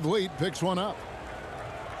 Fred VanVleet picks one up.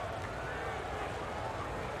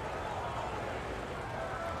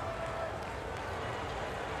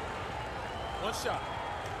 One shot.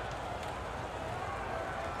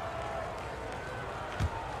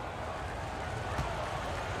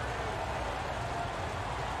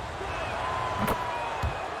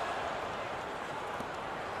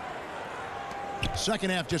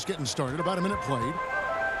 Second half just getting started. About a minute played.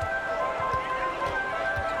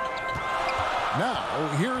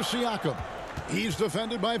 Now, here's Siakam. He's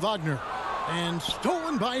defended by Wagner. And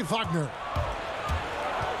stolen by Wagner.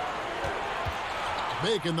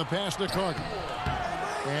 Making the pass to Carter.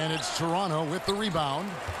 And it's Toronto with the rebound.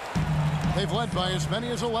 They've led by as many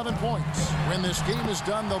as 11 points. When this game is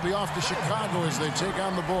done, they'll be off to Chicago as they take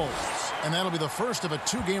on the Bulls. And that'll be the first of a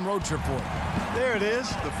two-game road trip for them. There it is,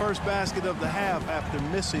 the first basket of the half after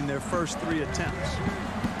missing their first 3 attempts.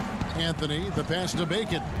 Anthony, the pass to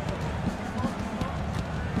Bacon.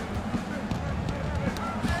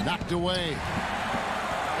 Knocked away.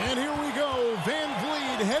 And here we go.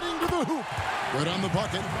 VanVleet heading to the hoop. Good on the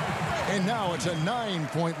bucket. And now it's a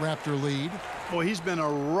 9-point Raptor lead. Boy, he's been a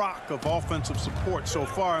rock of offensive support so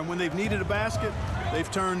far. And when they've needed a basket, they've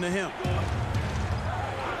turned to him.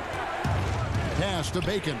 Pass to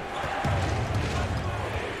Bacon.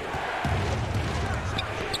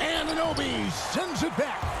 And Anunoby sends it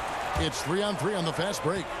back. It's 3-on-3 on the fast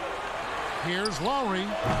break. Here's Lowry.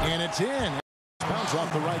 And it's in. Bounce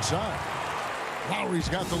off the right side. Lowry's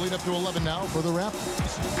got the lead up to 11 now for the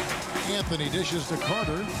Raptors. Anthony dishes to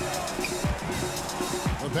Carter.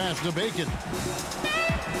 The pass to Bacon.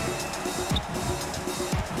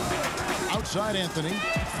 Outside Anthony.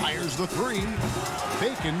 Fires the three.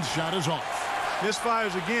 Bacon's shot is off.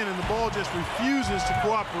 Misfires again, and the ball just refuses to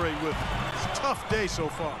cooperate with him. It's a tough day so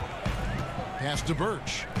far. Pass to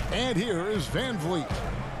Birch. And here is VanVleet.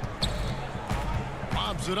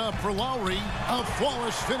 Lobs it up for Lowry. A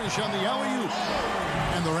flawless finish on the alley-oop.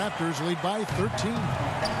 And the Raptors lead by 13.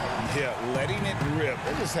 Yeah, letting it rip.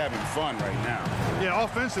 They're just having fun right now. Yeah,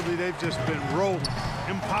 offensively, they've just been rolling.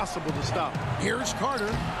 Impossible to stop. Here's Carter.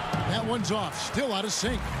 That one's off. Still out of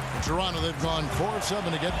sync. Toronto, they've gone 4 of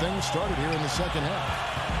 7 to get things started here in the second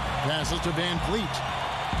half. Passes to VanVleet.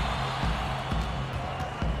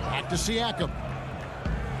 Back to Siakam.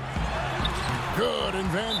 Good, and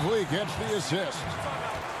VanVleet gets the assist.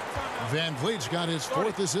 VanVleet's got his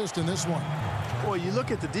 4th assist in this one. Boy, you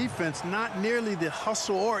look at the defense, not nearly the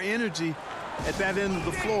hustle or energy at that end of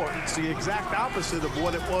the floor. It's the exact opposite of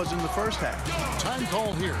what it was in the first half. Time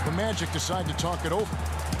called here. The Magic decide to talk it over.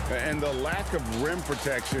 And the lack of rim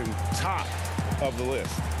protection, top of the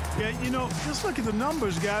list. Yeah, you know, just look at the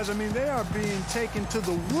numbers, guys. I mean, they are being taken to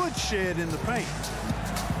the woodshed in the paint.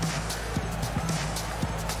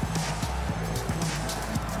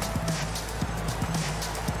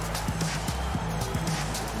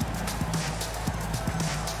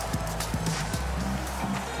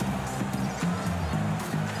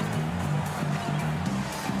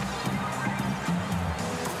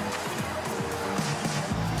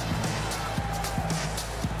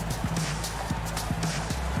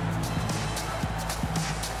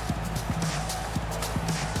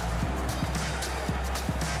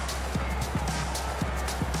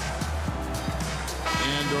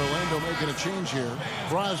 Making a change here.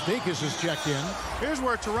 Brazdeikis is checked in. Here's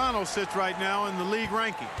where Toronto sits right now in the league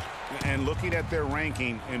ranking. And looking at their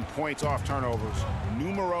ranking in points off turnovers,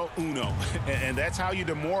 numero uno. And that's how you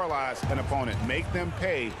demoralize an opponent. Make them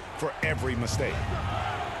pay for every mistake.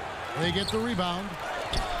 They get the rebound.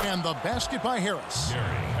 And the basket by Harris.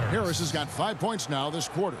 Harris has got 5 points now this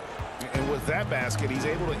quarter. And with that basket, he's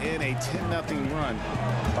able to end a 10-0 run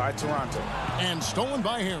by Toronto. And stolen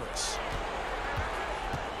by Harris.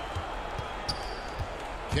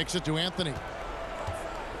 Kicks it to Anthony.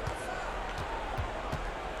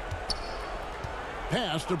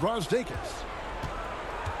 Pass to Brazdeikis.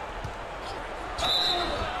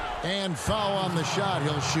 And foul on the shot.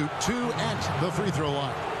 He'll shoot 2 at the free throw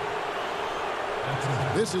line.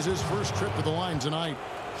 This is his first trip to the line tonight.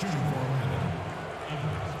 Shooting for Orlando.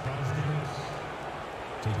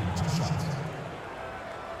 Taking 2 shots.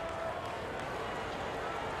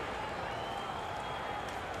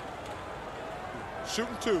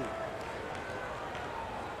 Shooting 2.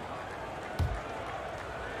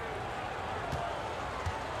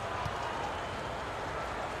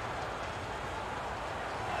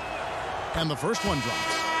 And the first one drops.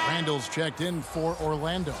 Randall's checked in for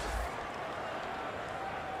Orlando.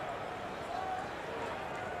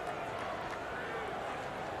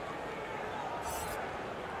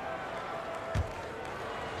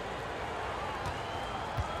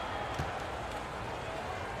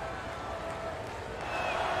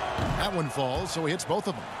 That one falls, so he hits both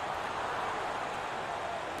of them.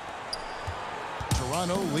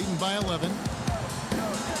 Toronto leading by 11.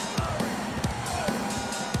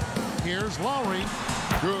 Here's Lowry.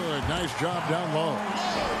 Good, nice job down low.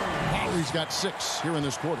 Lowry's got 6 here in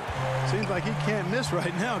this quarter. Seems like he can't miss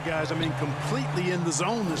right now, guys. I mean, completely in the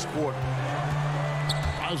zone this quarter.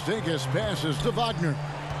 Vegas passes to Wagner.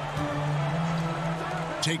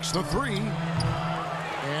 Takes the 3.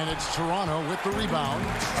 And it's Toronto with the rebound.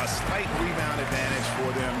 A slight rebound advantage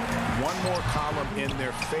for them. One more column in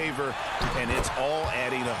their favor, and it's all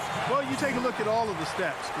adding up. Well, you take a look at all of the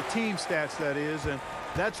stats, the team stats, that is, and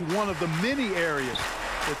that's one of the many areas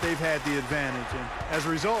that they've had the advantage. And as a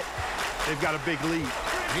result, they've got a big lead.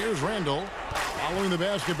 Here's Randall following the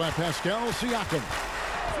basket by Pascal Siakam.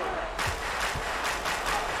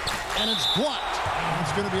 And it's blocked.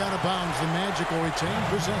 It's going to be out of bounds. The Magic will retain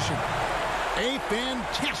possession. A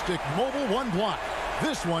fantastic mobile 1 block.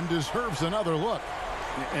 This one deserves another look.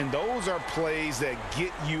 And those are plays that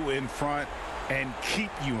get you in front and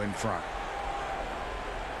keep you in front.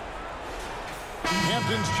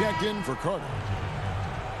 Hampton's checked in for Carter.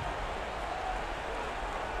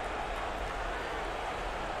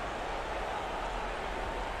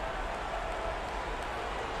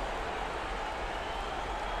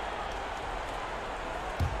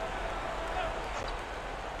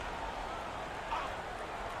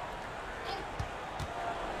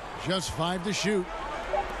 Just 5 to shoot.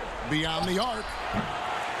 Beyond the arc.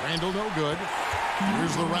 Randall no good.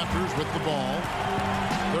 Here's the Raptors with the ball.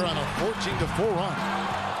 They're on a 14-4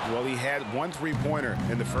 run. Well, he had 1 3-pointer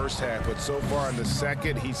in the first half, but so far in the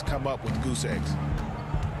second, he's come up with goose eggs.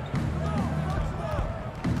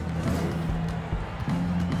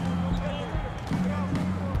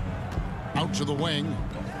 Out to the wing.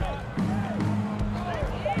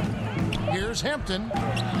 Here's Hampton.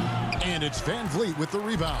 And it's Van Vliet with the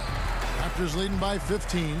rebound. Raptors leading by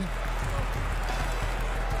 15.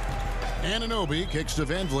 Anunoby kicks to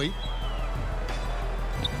Van Vliet.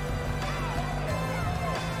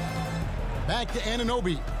 Back to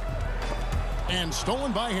Anunoby. And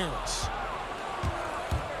stolen by Harris.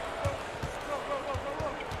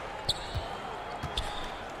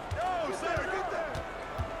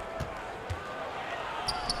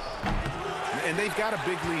 And they've got a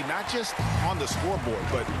big lead, not just on the scoreboard,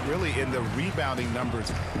 but really in the rebounding numbers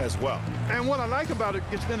as well. And what I like about it,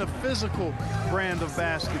 it's been a physical brand of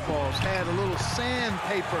basketball. It's had a little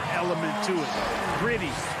sandpaper element to it.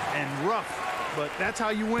 Gritty and rough, but that's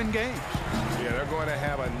how you win games. Yeah, they're going to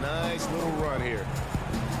have a nice little run here.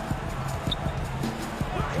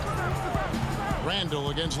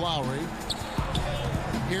 Randall against Lowry.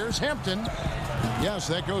 Here's Hampton. Yes,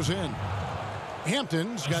 that goes in.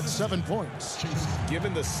 Hampton's got 7 points.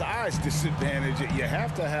 Given the size disadvantage, you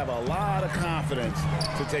have to have a lot of confidence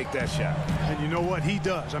to take that shot. And you know what? He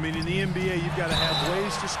does. I mean, in the NBA, you've got to have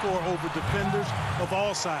ways to score over defenders of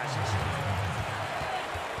all sizes.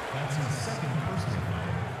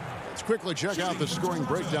 Let's quickly check out the scoring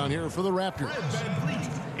breakdown here for the Raptors.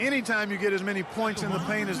 Anytime you get as many points in the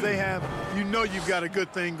paint as they have, you know you've got a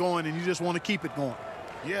good thing going, and you just want to keep it going.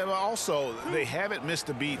 Yeah, but also, they haven't missed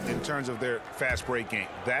a beat in terms of their fast break game.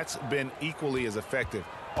 That's been equally as effective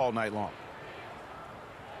all night long.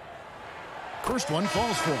 First one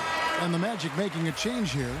falls for him. And the Magic making a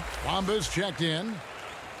change here. Wamba's checked in.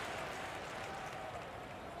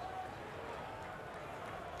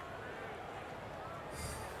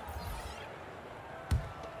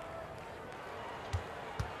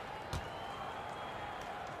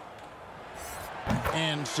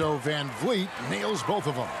 And so Van Vliet nails both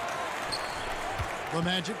of them. The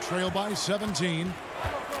Magic trail by 17.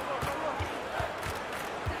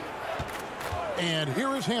 And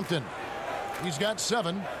here is Hampton. He's got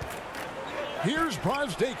 7. Here's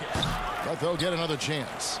Brasdakis. But they'll get another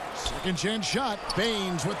chance. Second chance shot.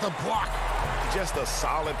 Baines with the block. Just a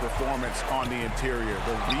solid performance on the interior.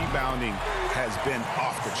 The rebounding has been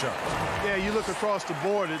off the charts. Yeah, you look across the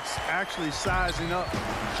board, it's actually sizing up,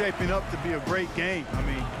 shaping up to be a great game. I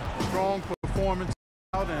mean, strong performance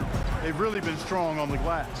out, and they've really been strong on the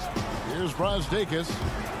glass. Here's Brasdakis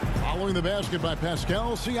following the basket by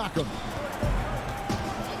Pascal Siakam.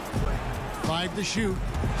 5 to shoot.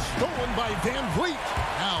 Stolen by Van Vliet.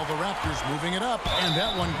 Now the Raptors moving it up, and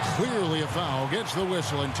that one clearly a foul. Gets the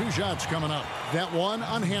whistle, and 2 shots coming up. That one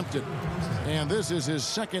on Hampton. And this is his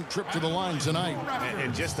second trip to the line tonight.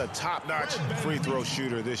 And just a top-notch free throw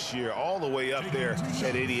shooter this year, all the way up there at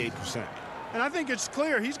 88%. And I think it's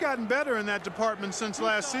clear he's gotten better in that department since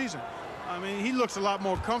last season. I mean, he looks a lot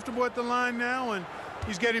more comfortable at the line now, and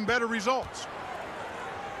he's getting better results.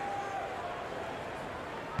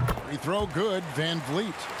 Free throw good, Van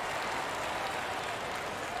Vliet.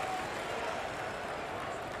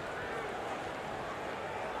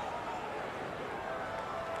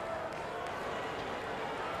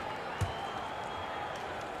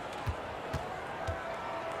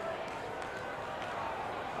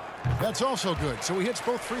 That's also good, so he hits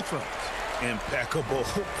both free throws. Impeccable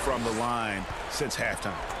from the line since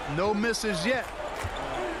halftime. No misses yet.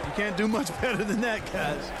 You can't do much better than that,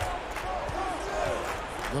 guys.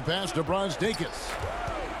 The pass to Brazdeikis.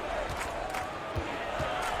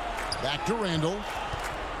 Back to Randall.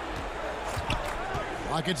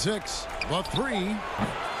 Clock at 6. The 3.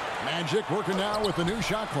 Magic working now with the new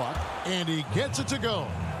shot clock. And he gets it to go.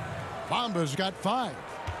 Bamba's got 5.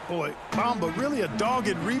 Boy, Bamba really a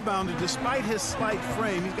dogged rebounder despite his slight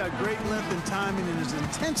frame. He's got great length and timing, and his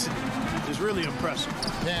intensity is really impressive.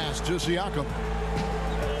 Pass to Siakam.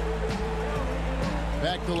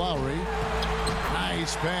 Back to Lowry.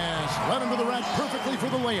 Nice pass. Led him to the rack perfectly for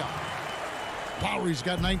the layup. Lowry's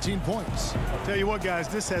got 19 points. I'll tell you what, guys,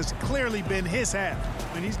 this has clearly been his half.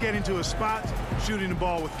 When he's getting to a spot, shooting the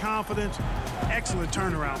ball with confidence, excellent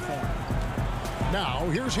turnaround for him. Now,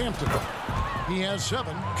 here's Hampton. He has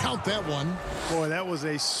 7. Count that one. Boy, that was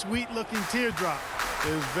a sweet-looking teardrop.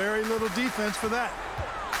 There's very little defense for that.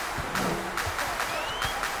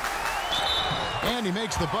 And he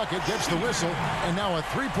makes the bucket, gets the whistle, and now a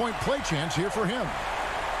 3-point play chance here for him.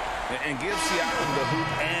 And gives Siakam the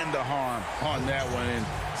hoop and the harm on that one. And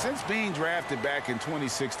since being drafted back in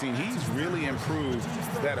 2016, he's really improved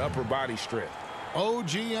that upper body strength. OG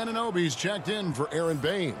Anunoby's checked in for Aaron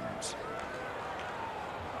Baines.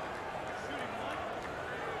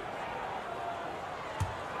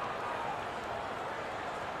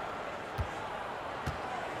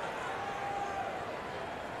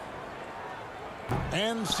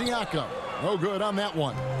 And Siakam, no good on that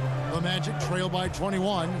one. The Magic trail by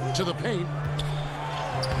 21 to the paint.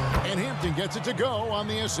 And Hampton gets it to go on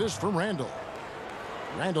the assist from Randall.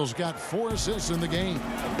 Randall's got 4 assists in the game.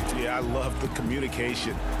 Yeah, I love the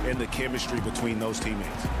communication and the chemistry between those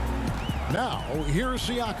teammates. Now, here's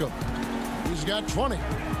Siakam. He's got 20.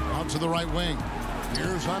 Out to the right wing.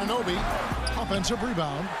 Here's Anunoby. Offensive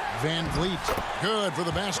rebound. Van Vliet. Good for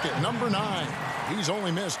the basket. Number 9. He's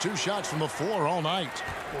only missed 2 shots from the floor all night.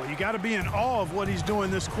 Well, you got to be in awe of what he's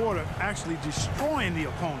doing this quarter, actually destroying the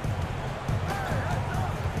opponent.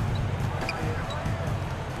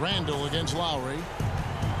 Randall against Lowry.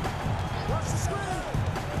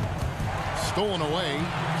 Stolen away.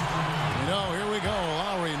 Here we go.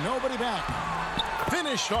 Lowry, nobody back.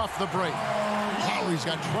 Finished off the break. Lowry's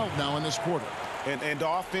got 12 now in this quarter. And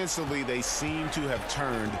offensively, they seem to have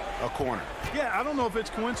turned a corner. Yeah, I don't know if it's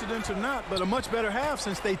coincidence or not, but a much better half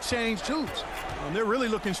since they changed hoops. And they're really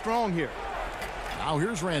looking strong here. Now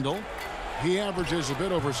here's Randall. He averages a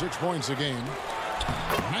bit over 6 points a game.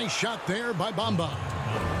 Nice shot there by Bamba.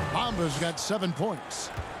 Bamba's got 7 points.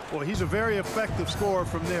 Well, he's a very effective scorer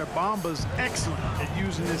from there. Bamba's excellent at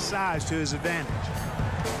using his size to his advantage.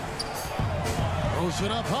 Throws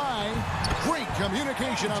it up high. Great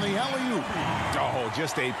communication on the alley-oop. Oh,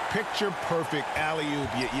 just a picture-perfect alley-oop.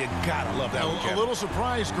 You gotta love that one, A little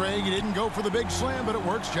surprised, Greg. He didn't go for the big slam, but it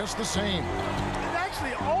works just the same. It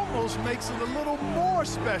actually almost makes it a little more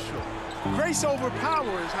special. Grace over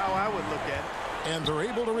power is how I would look at it. And they're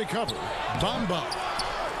able to recover. Bamba.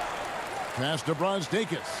 Pass to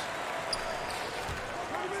Brazdeikis.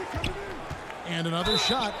 And another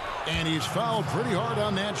shot. And he's fouled pretty hard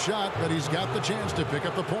on that shot, but he's got the chance to pick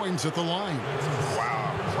up the points at the line.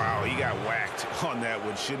 Wow, he got whacked on that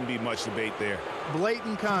one. Shouldn't be much debate there.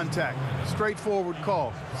 Blatant contact. Straightforward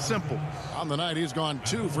call. Simple. On the night, he's gone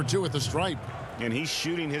 2 for 2 at the stripe. And he's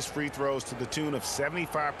shooting his free throws to the tune of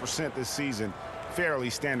 75% this season.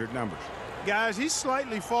 Fairly standard numbers. Guys, he's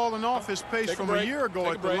slightly fallen off his pace from a year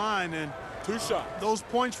ago at the line. And 2 shots. Those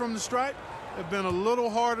points from the stripe have been a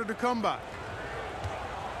little harder to come by.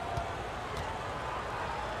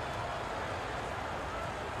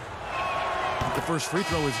 The first free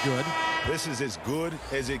throw is good. This is as good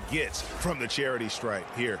as it gets from the charity stripe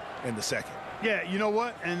here in the second. Yeah, you know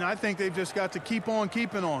what? And I think they've just got to keep on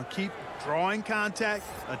keeping on. Keep drawing contact,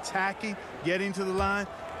 attacking, getting to the line.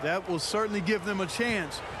 That will certainly give them a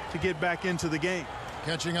chance to get back into the game.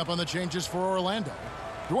 Catching up on the changes for Orlando.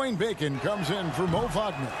 Dwayne Bacon comes in for Mo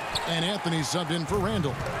Wagner. And Anthony subbed in for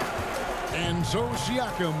Randall. And so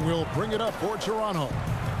Siakam will bring it up for Toronto.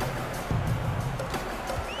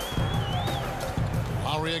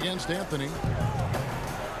 Lowry against Anthony.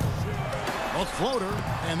 A floater,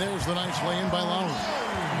 and there's the nice lay-in by Lowry.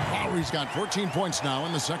 Lowry's got 14 points now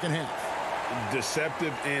in the second half.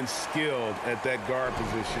 Deceptive and skilled at that guard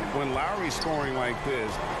position. When Lowry's scoring like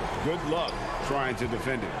this, good luck trying to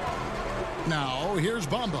defend him. Now, here's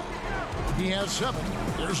Bamba. He has 7.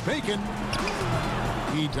 There's Bacon.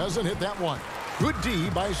 He doesn't hit that one. Good D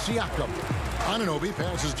by Siakam. Anunoby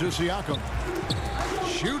passes to Siakam.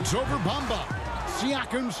 Shoots over Bamba.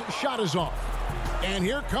 Siakam's shot is off. And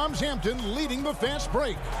here comes Hampton leading the fast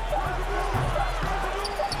break.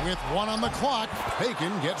 With 1 on the clock,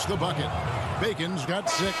 Bacon gets the bucket. Bacon's got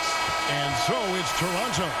 6. And so it's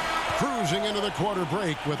Toronto cruising into the quarter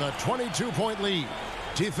break with a 22-point lead.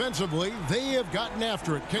 Defensively, they have gotten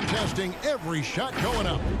after it, contesting every shot going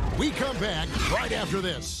up. We come back right after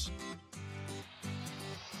this.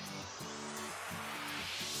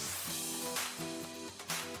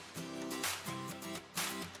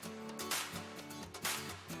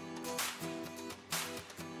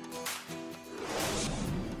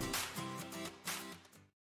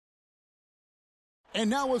 And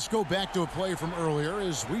now let's go back to a play from earlier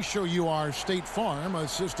as we show you our State Farm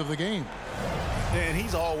assist of the game. And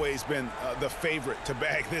he's always been the favorite to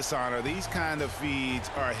bag this honor. These kind of feeds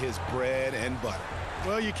are his bread and butter.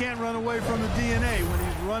 Well, you can't run away from the DNA. When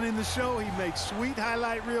he's running the show, he makes sweet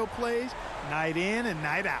highlight reel plays night in and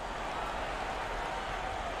night out.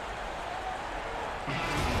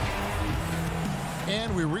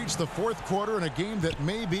 And we reach the fourth quarter in a game that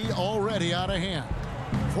may be already out of hand.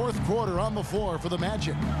 Fourth quarter on the floor for the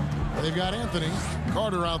Magic. They've got Anthony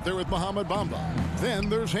Carter out there with Mohamed Bamba. Then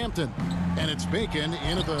there's Hampton. And it's Bacon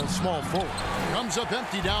in at the small forward. Comes up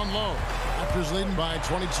empty down low. Raptors leading by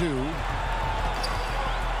 22.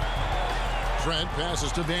 Trent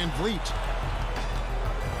passes to Van Vliet.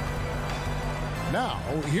 Now,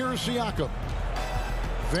 here's Siakam.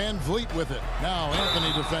 Van Vliet with it. Now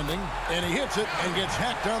Anthony defending. And he hits it and gets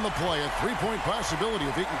hacked on the play. A three-point possibility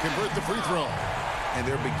if he can convert the free throw. And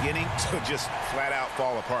they're beginning to just flat out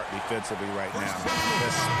fall apart defensively right now,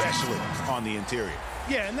 especially on the interior.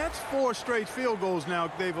 Yeah, and that's 4 straight field goals now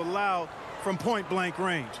they've allowed from point-blank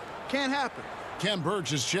range. Can't happen. Ken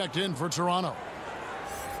Burge is checked in for Toronto.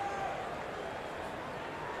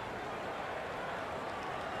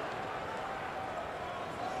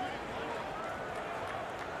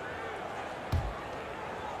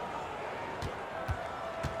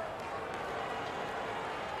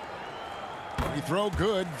 Free throw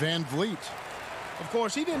good, Van Vliet. Of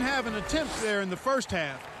course, he didn't have an attempt there in the first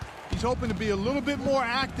half. He's hoping to be a little bit more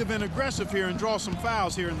active and aggressive here and draw some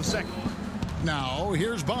fouls here in the second. Now,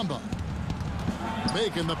 here's Bamba.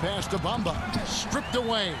 Bacon the pass to Bamba. Stripped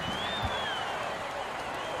away.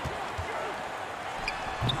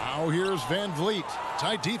 Now, here's Van Vliet.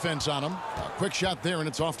 Tight defense on him. A quick shot there, and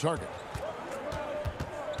it's off target.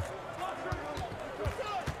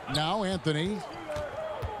 Now, Anthony.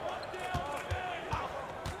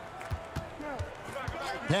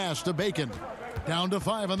 Pass to Bacon. Down to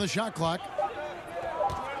 5 on the shot clock.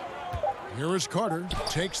 Here is Carter.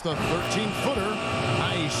 Takes the 13-footer.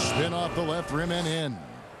 Nice spin off the left rim and in.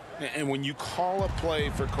 And when you call a play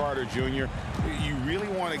for Carter Jr., you really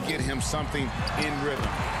want to get him something in rhythm.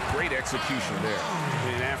 Great execution there.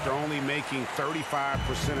 And after only making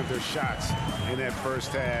 35% of their shots in that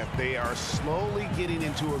first half, they are slowly getting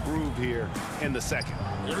into a groove here in the second.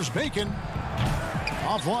 Here's Bacon.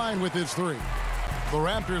 Offline with his 3. The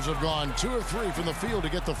Raptors have gone 2 of 3 from the field to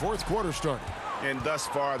get the fourth quarter started. And thus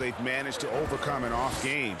far, they've managed to overcome an off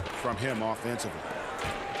game from him offensively.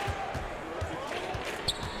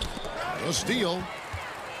 The steal.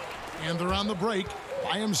 And they're on the break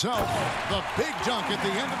by himself. The big dunk at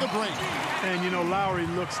the end of the break. And, you know, Lowry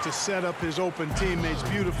looks to set up his open teammates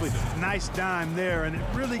beautifully. Nice dime there, and it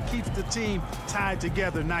really keeps the team tied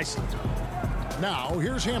together nicely. Now,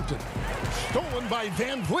 here's Hampton. Stolen by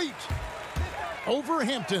Van Vliet. Over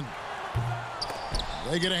Hampton.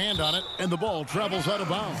 They get a hand on it, and the ball travels out of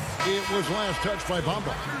bounds. It was last touched by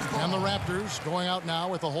Bamba. And the Raptors going out now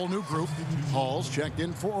with a whole new group. Hall's checked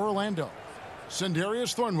in for Orlando.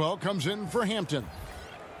 Sindarius Thornwell comes in for Hampton.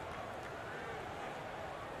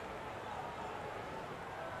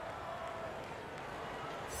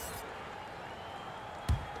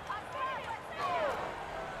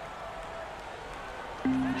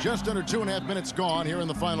 Just under 2.5 minutes gone here in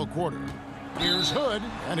the final quarter. Here's Hood,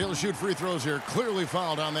 and he'll shoot free throws here. Clearly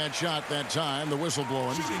fouled on that shot that time, the whistle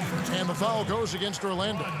blowing. And the foul goes against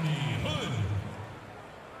Orlando. Hood.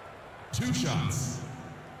 2 shots.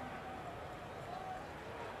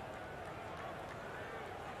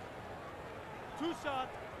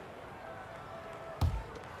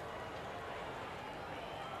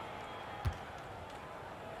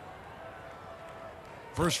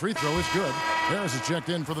 First free throw is good. Harris is checked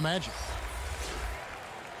in for the Magic.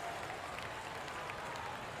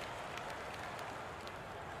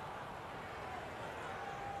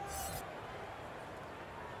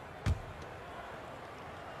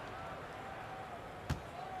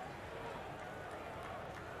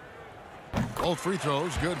 Both free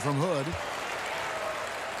throws good from Hood.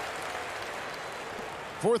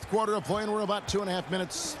 Fourth quarter of play, and we're about 2.5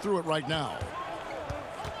 minutes through it right now.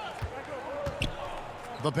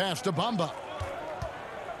 The pass to Bamba.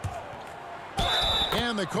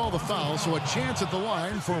 And they call the foul, so a chance at the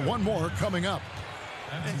line for one more coming up.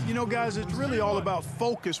 And, you know, guys, it's really all about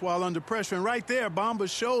focus while under pressure. And right there, Bamba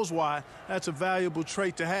shows why that's a valuable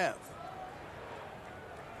trait to have.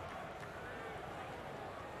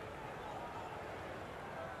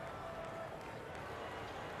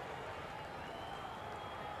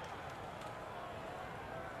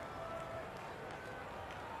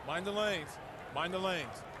 Mind the lanes. Mind the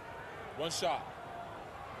lanes. One shot.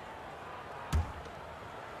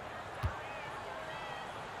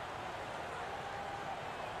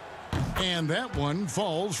 And that one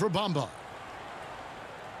falls for Bamba.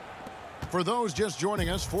 For those just joining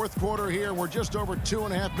us, fourth quarter here. We're just over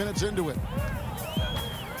 2.5 minutes into it.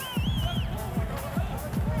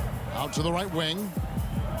 Out to the right wing.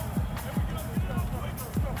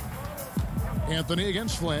 Anthony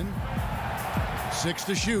against Flynn. 6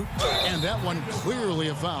 to shoot. And that one clearly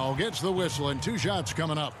a foul. Gets the whistle, and 2 shots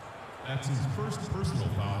coming up. That's his first personal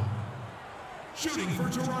foul. Shooting for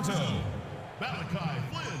Toronto, Malachi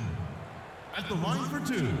Flynn. At the line for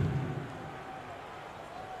 2.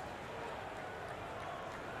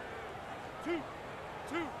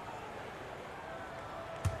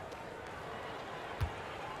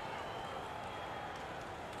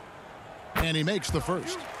 And he makes the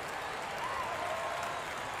first.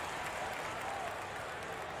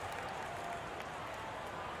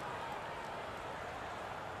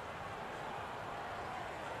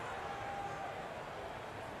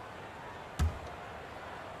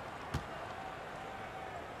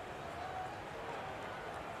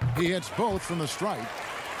 He hits both from the stripe.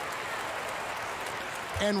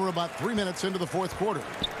 And we're about 3 minutes into the fourth quarter.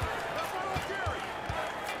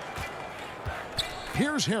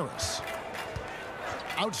 Here's Harris.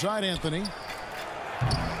 Outside Anthony.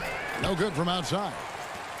 No good from outside.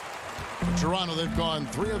 Toronto, they've gone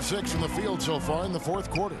 3 of 6 from the field so far in the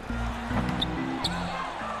fourth quarter.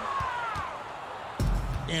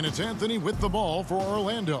 And it's Anthony with the ball for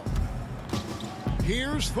Orlando.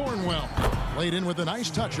 Here's Thornwell. Laid in with a nice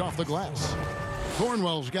touch off the glass.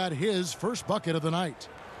 Thornwell's got his first bucket of the night.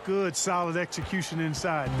 Good, solid execution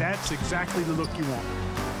inside. That's exactly the look you want.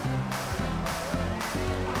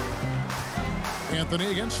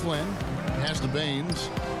 Anthony against Flynn. Pass to Baines.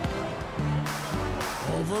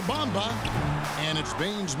 Over Bamba. And it's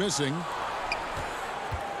Baines missing.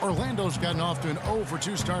 Orlando's gotten off to an 0 for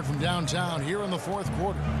 2 start from downtown here in the fourth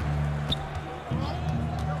quarter.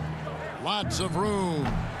 Lots of room.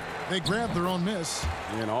 They grabbed their own miss.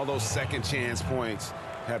 And all those second chance points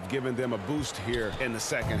have given them a boost here in the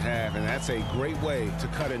second half, and that's a great way to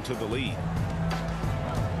cut into the lead.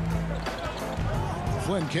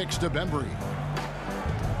 Flynn kicks to Bembry.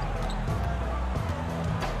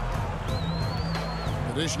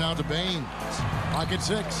 The dish now to Baines. Pocket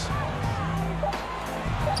 6.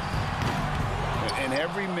 And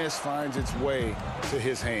every miss finds its way to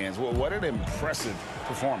his hands. Well, what an impressive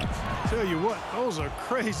performance. Tell you what, those are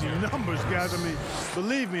crazy numbers, guys. I mean,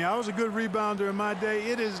 believe me, I was a good rebounder in my day.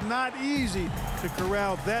 It is not easy to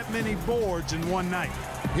corral that many boards in one night.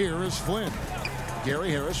 Here is Flynn.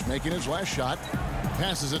 Gary Harris making his last shot.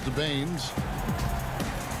 Passes it to Baines.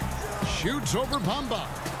 Shoots over Bamba.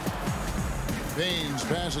 Baines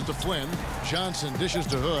passes to Flynn. Johnson dishes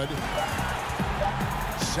to Hood.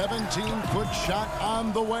 17-foot shot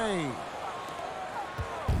on the way.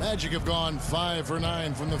 Magic have gone 5 for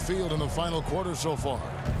 9 from the field in the final quarter so far.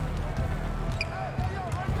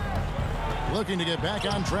 Looking to get back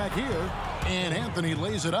on track here. And Anthony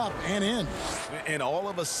lays it up and in. And all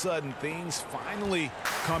of a sudden, things finally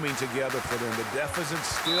coming together for them. The deficit's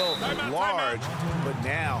still large, but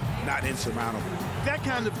now not insurmountable. That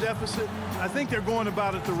kind of deficit, I think they're going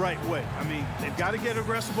about it the right way. I mean, they've got to get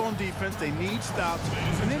aggressive on defense. They need stops.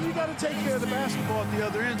 And then you got to take care of the basketball at the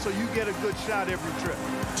other end so you get a good shot every trip.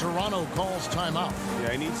 Toronto calls timeout.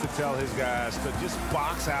 Yeah, he needs to tell his guys to just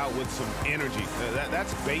box out with some energy.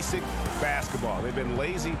 That's basic basketball. They've been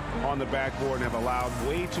lazy on the backboard and have allowed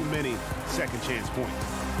way too many second chance points.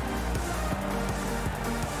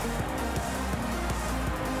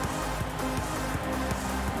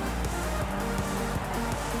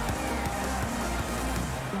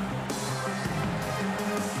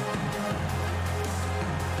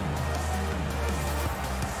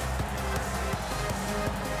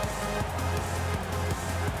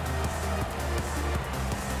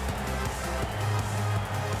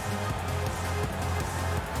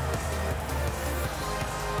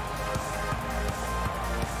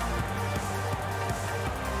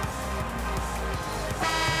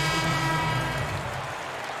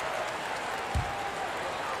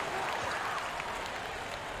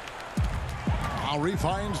 Lowry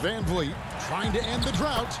finds Van Vliet, trying to end the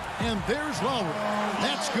drought, and there's Lowry.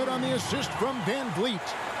 That's good on the assist from Van Vliet.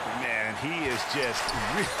 Man, he is just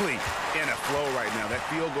really in a flow right now. That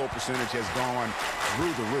field goal percentage has gone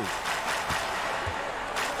through the roof.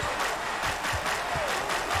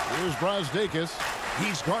 Here's Brazdeikis.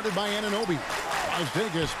 He's guarded by Anunoby.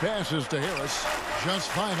 Brazdeikis passes to Harris. Just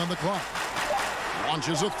 5 on the clock.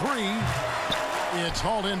 Launches a 3. It's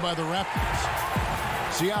hauled in by the Raptors.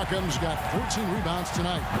 Siakam's got 14 rebounds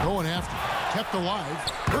tonight. Going after. Kept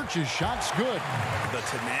alive. Birch's shot's good. The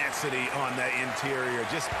tenacity on that interior,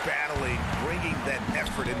 just battling, bringing that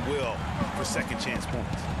effort and will for second chance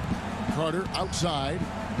points. Carter outside.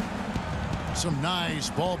 Some nice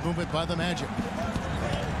ball movement by the Magic.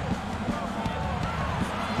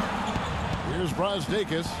 Here's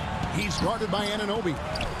Brazdeikis. He's guarded by Anunoby.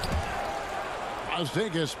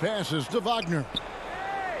 Brazdeikis passes to Wagner.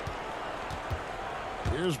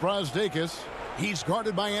 Here's Brazdeikis. He's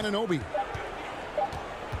guarded by Anunoby.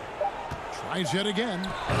 Tries yet again.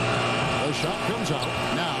 The shot comes out.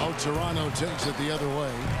 Now Toronto takes it the other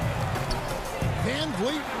way. Van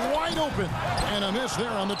Vliet wide open. And a miss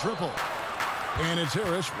there on the triple. And it's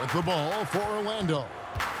Harris with the ball for Orlando.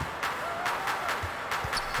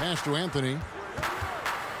 Pass to Anthony.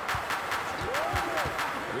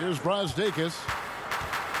 Here's Brazdeikis.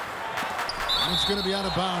 It's going to be out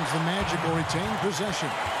of bounds. The Magic will retain possession.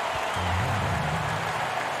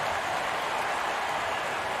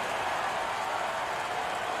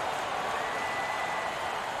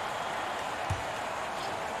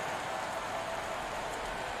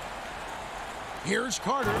 Here's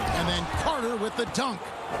Carter, and then Carter with the dunk.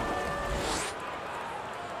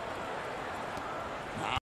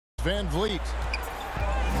 Now Van Vliet.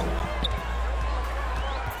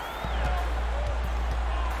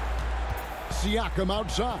 Siakam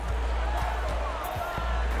outside.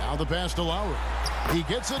 Now the pass to Lowry. He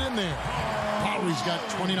gets it in there. Lowry's got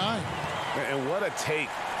 29. And what a take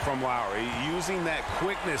from Lowry, using that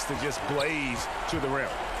quickness to just blaze to the rim.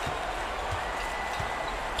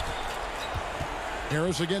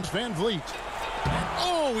 Harris against Van Vliet. And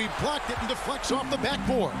oh, he blocked it and deflects off the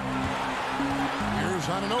backboard. Here's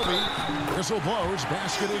Anunoby. Whistle blows.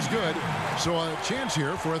 Basket is good. So a chance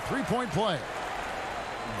here for a three-point play.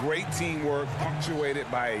 Great teamwork punctuated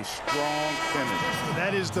by a strong finish.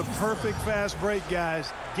 That is the perfect fast break,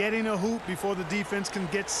 guys. Getting a hoop before the defense can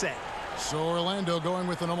get set. So Orlando going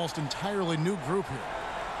with an almost entirely new group here.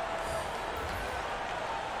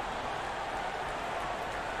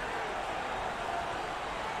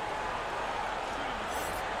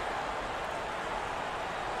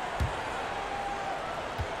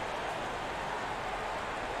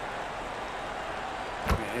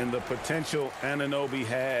 And the potential Anunoby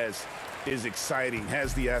has is exciting.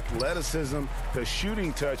 Has the athleticism, the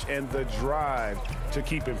shooting touch, and the drive to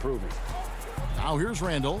keep improving. Now here's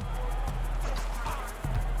Randall.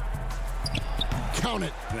 Count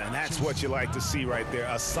it. And that's what you like to see right there.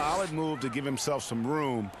 A solid move to give himself some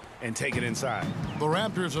room and take it inside. The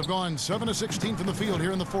Raptors have gone 7 of 16 from the field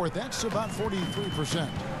here in the fourth. That's about 43%.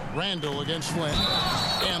 Randall against Flynn.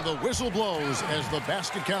 And the whistle blows as the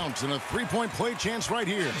basket counts, and a three-point play chance right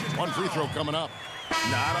here. One free throw coming up.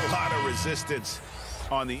 Not a lot of resistance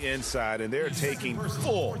on the inside, and they're taking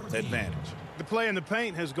full advantage. The play in the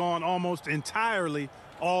paint has gone almost entirely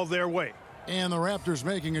all their way. And the Raptors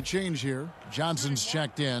making a change here. Johnson's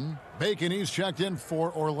checked in. Bacon, he's checked in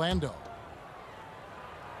for Orlando.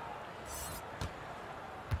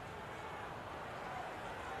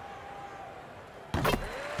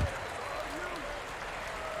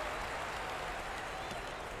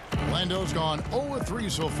 Orlando's gone 0-3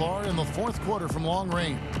 so far in the fourth quarter from long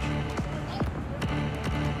range.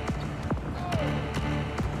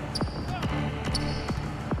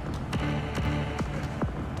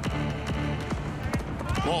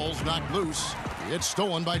 Ball's knocked loose. It's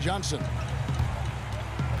stolen by Johnson.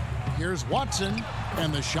 Here's Watson,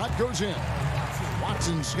 and the shot goes in.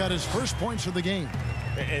 Watson's got his first points of the game.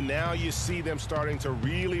 And now you see them starting to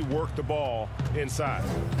really work the ball inside.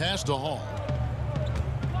 Pass to Hall.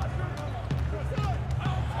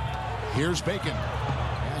 Here's Bacon.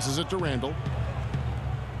 Passes it to Randall.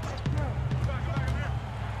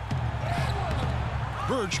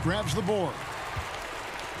 Birch grabs the board.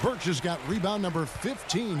 Birch has got rebound number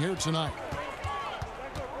 15 here tonight.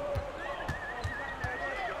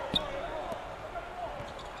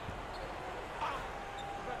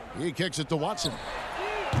 He kicks it to Watson.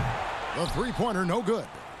 The three-pointer, no good.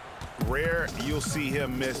 Rare you'll see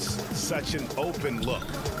him miss such an open look.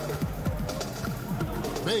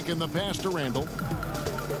 Bacon, the pass to Randall.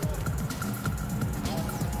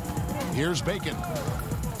 Here's Bacon.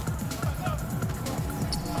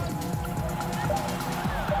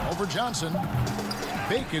 for Johnson.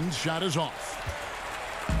 Bacon's shot is off.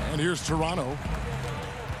 And here's Toronto.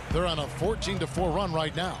 They're on a 14-4 run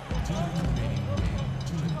right now.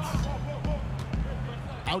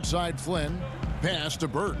 Outside Flynn. Pass to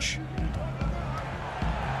Birch.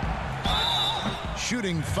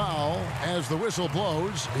 Shooting foul as the whistle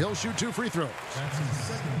blows. He'll shoot 2 free throws. That's his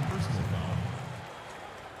second personal foul.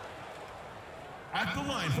 At the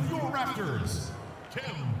line for your Raptors,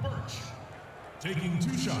 Kevin Birch, taking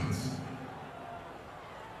 2 shots.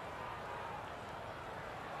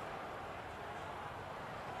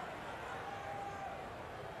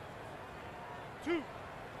 Two.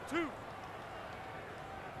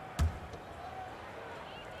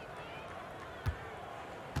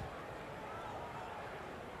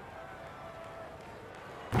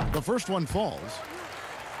 The first one falls.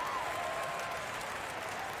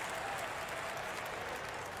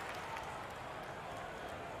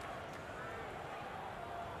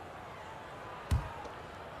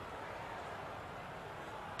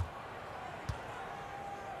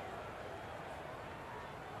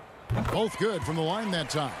 Both good from the line that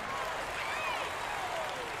time.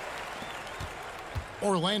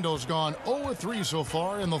 Orlando's gone 0-3 so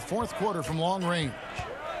far in the 4th quarter from long range.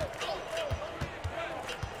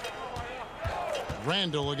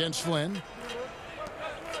 Randall against Flynn.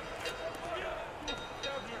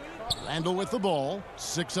 Randall with the ball.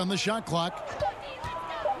 6 on the shot clock.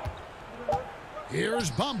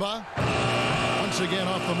 Here's Bamba. Once again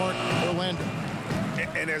off the mark, Orlando.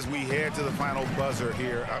 And as we head to the final buzzer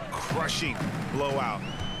here, a crushing blowout.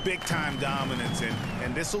 Big-time dominance,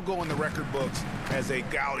 and this will go in the record books as a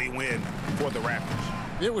gaudy win for the Raptors.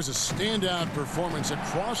 It was a standout performance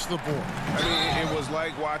across the board. I mean, it was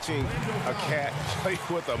like watching a cat play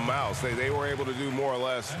with a mouse. They were able to do more or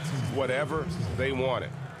less whatever they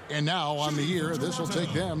wanted. And now on the year, this will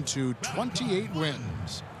take them to 28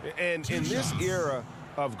 wins. And in this era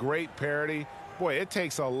of great parity, boy, it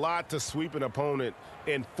takes a lot to sweep an opponent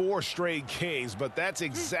in 4 straight games, but that's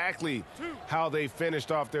exactly how they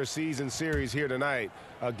finished off their season series here tonight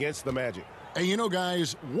against the Magic. And you know,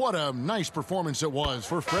 guys, what a nice performance it was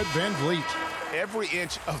for Fred VanVleet. Every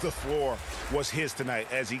inch of the floor was his tonight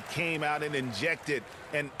as he came out and injected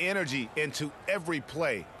an energy into every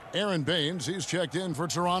play. Aaron Baines, he's checked in for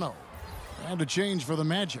Toronto. And a change for the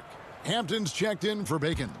Magic. Hampton's checked in for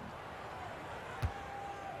Bacon.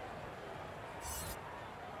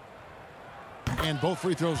 And both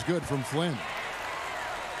free throws good from Flynn.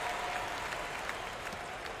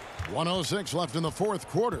 1:06 left in the 4th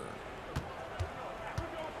quarter.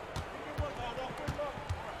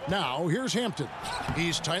 Now, here's Hampton.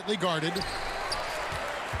 He's tightly guarded.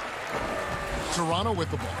 Toronto with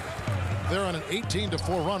the ball. They're on an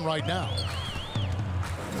 18-4 run right now.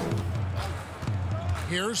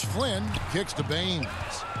 Here's Flynn. Kicks to Baines.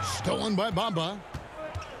 Stolen by Bamba.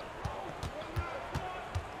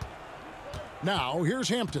 Now, here's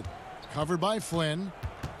Hampton. Covered by Flynn.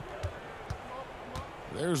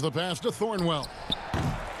 There's the pass to Thornwell.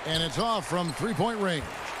 And it's off from 3-point range.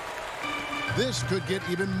 This could get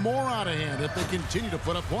even more out of hand if they continue to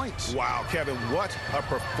put up points. Wow, Kevin, what a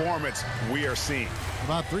performance we are seeing.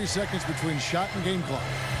 About 3 seconds between shot and game clock.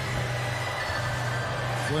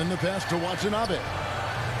 Flynn the pass to Watanabe.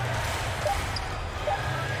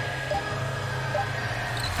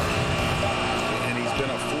 And he's been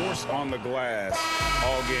a force on the glass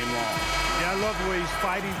all game long. Yeah, I love the way he's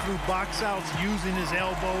fighting through box outs, using his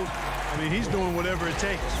elbow. I mean, he's doing whatever it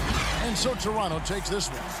takes. And so Toronto takes this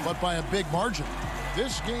one, but by a big margin.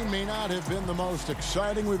 This game may not have been the most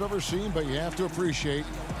exciting we've ever seen, but you have to appreciate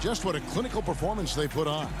just what a clinical performance they put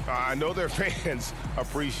on. I know their fans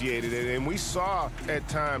appreciated it, and we saw at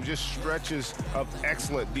times just stretches of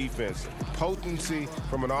excellent defense, potency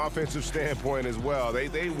from an offensive standpoint as well.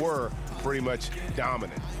 They were pretty much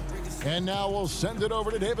dominant. And now we'll send it over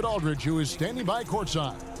to David Aldridge, who is standing by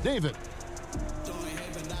courtside. David.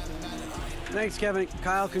 Thanks, Kevin.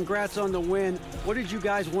 Kyle, congrats on the win. What did you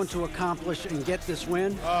guys want to accomplish and get this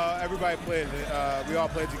win? Everybody played. We all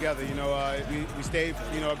played together. You know, we stayed,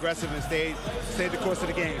 aggressive and stayed the course of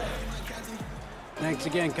the game. Thanks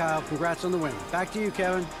again, Kyle. Congrats on the win. Back to you,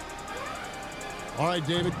 Kevin. All right,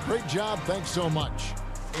 David. Great job. Thanks so much.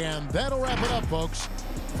 And that'll wrap it up, folks.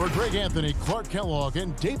 For Greg Anthony, Clark Kellogg,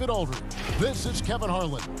 and David Aldridge, this is Kevin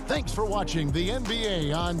Harlan. Thanks for watching the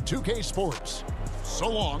NBA on 2K Sports. So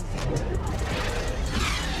long.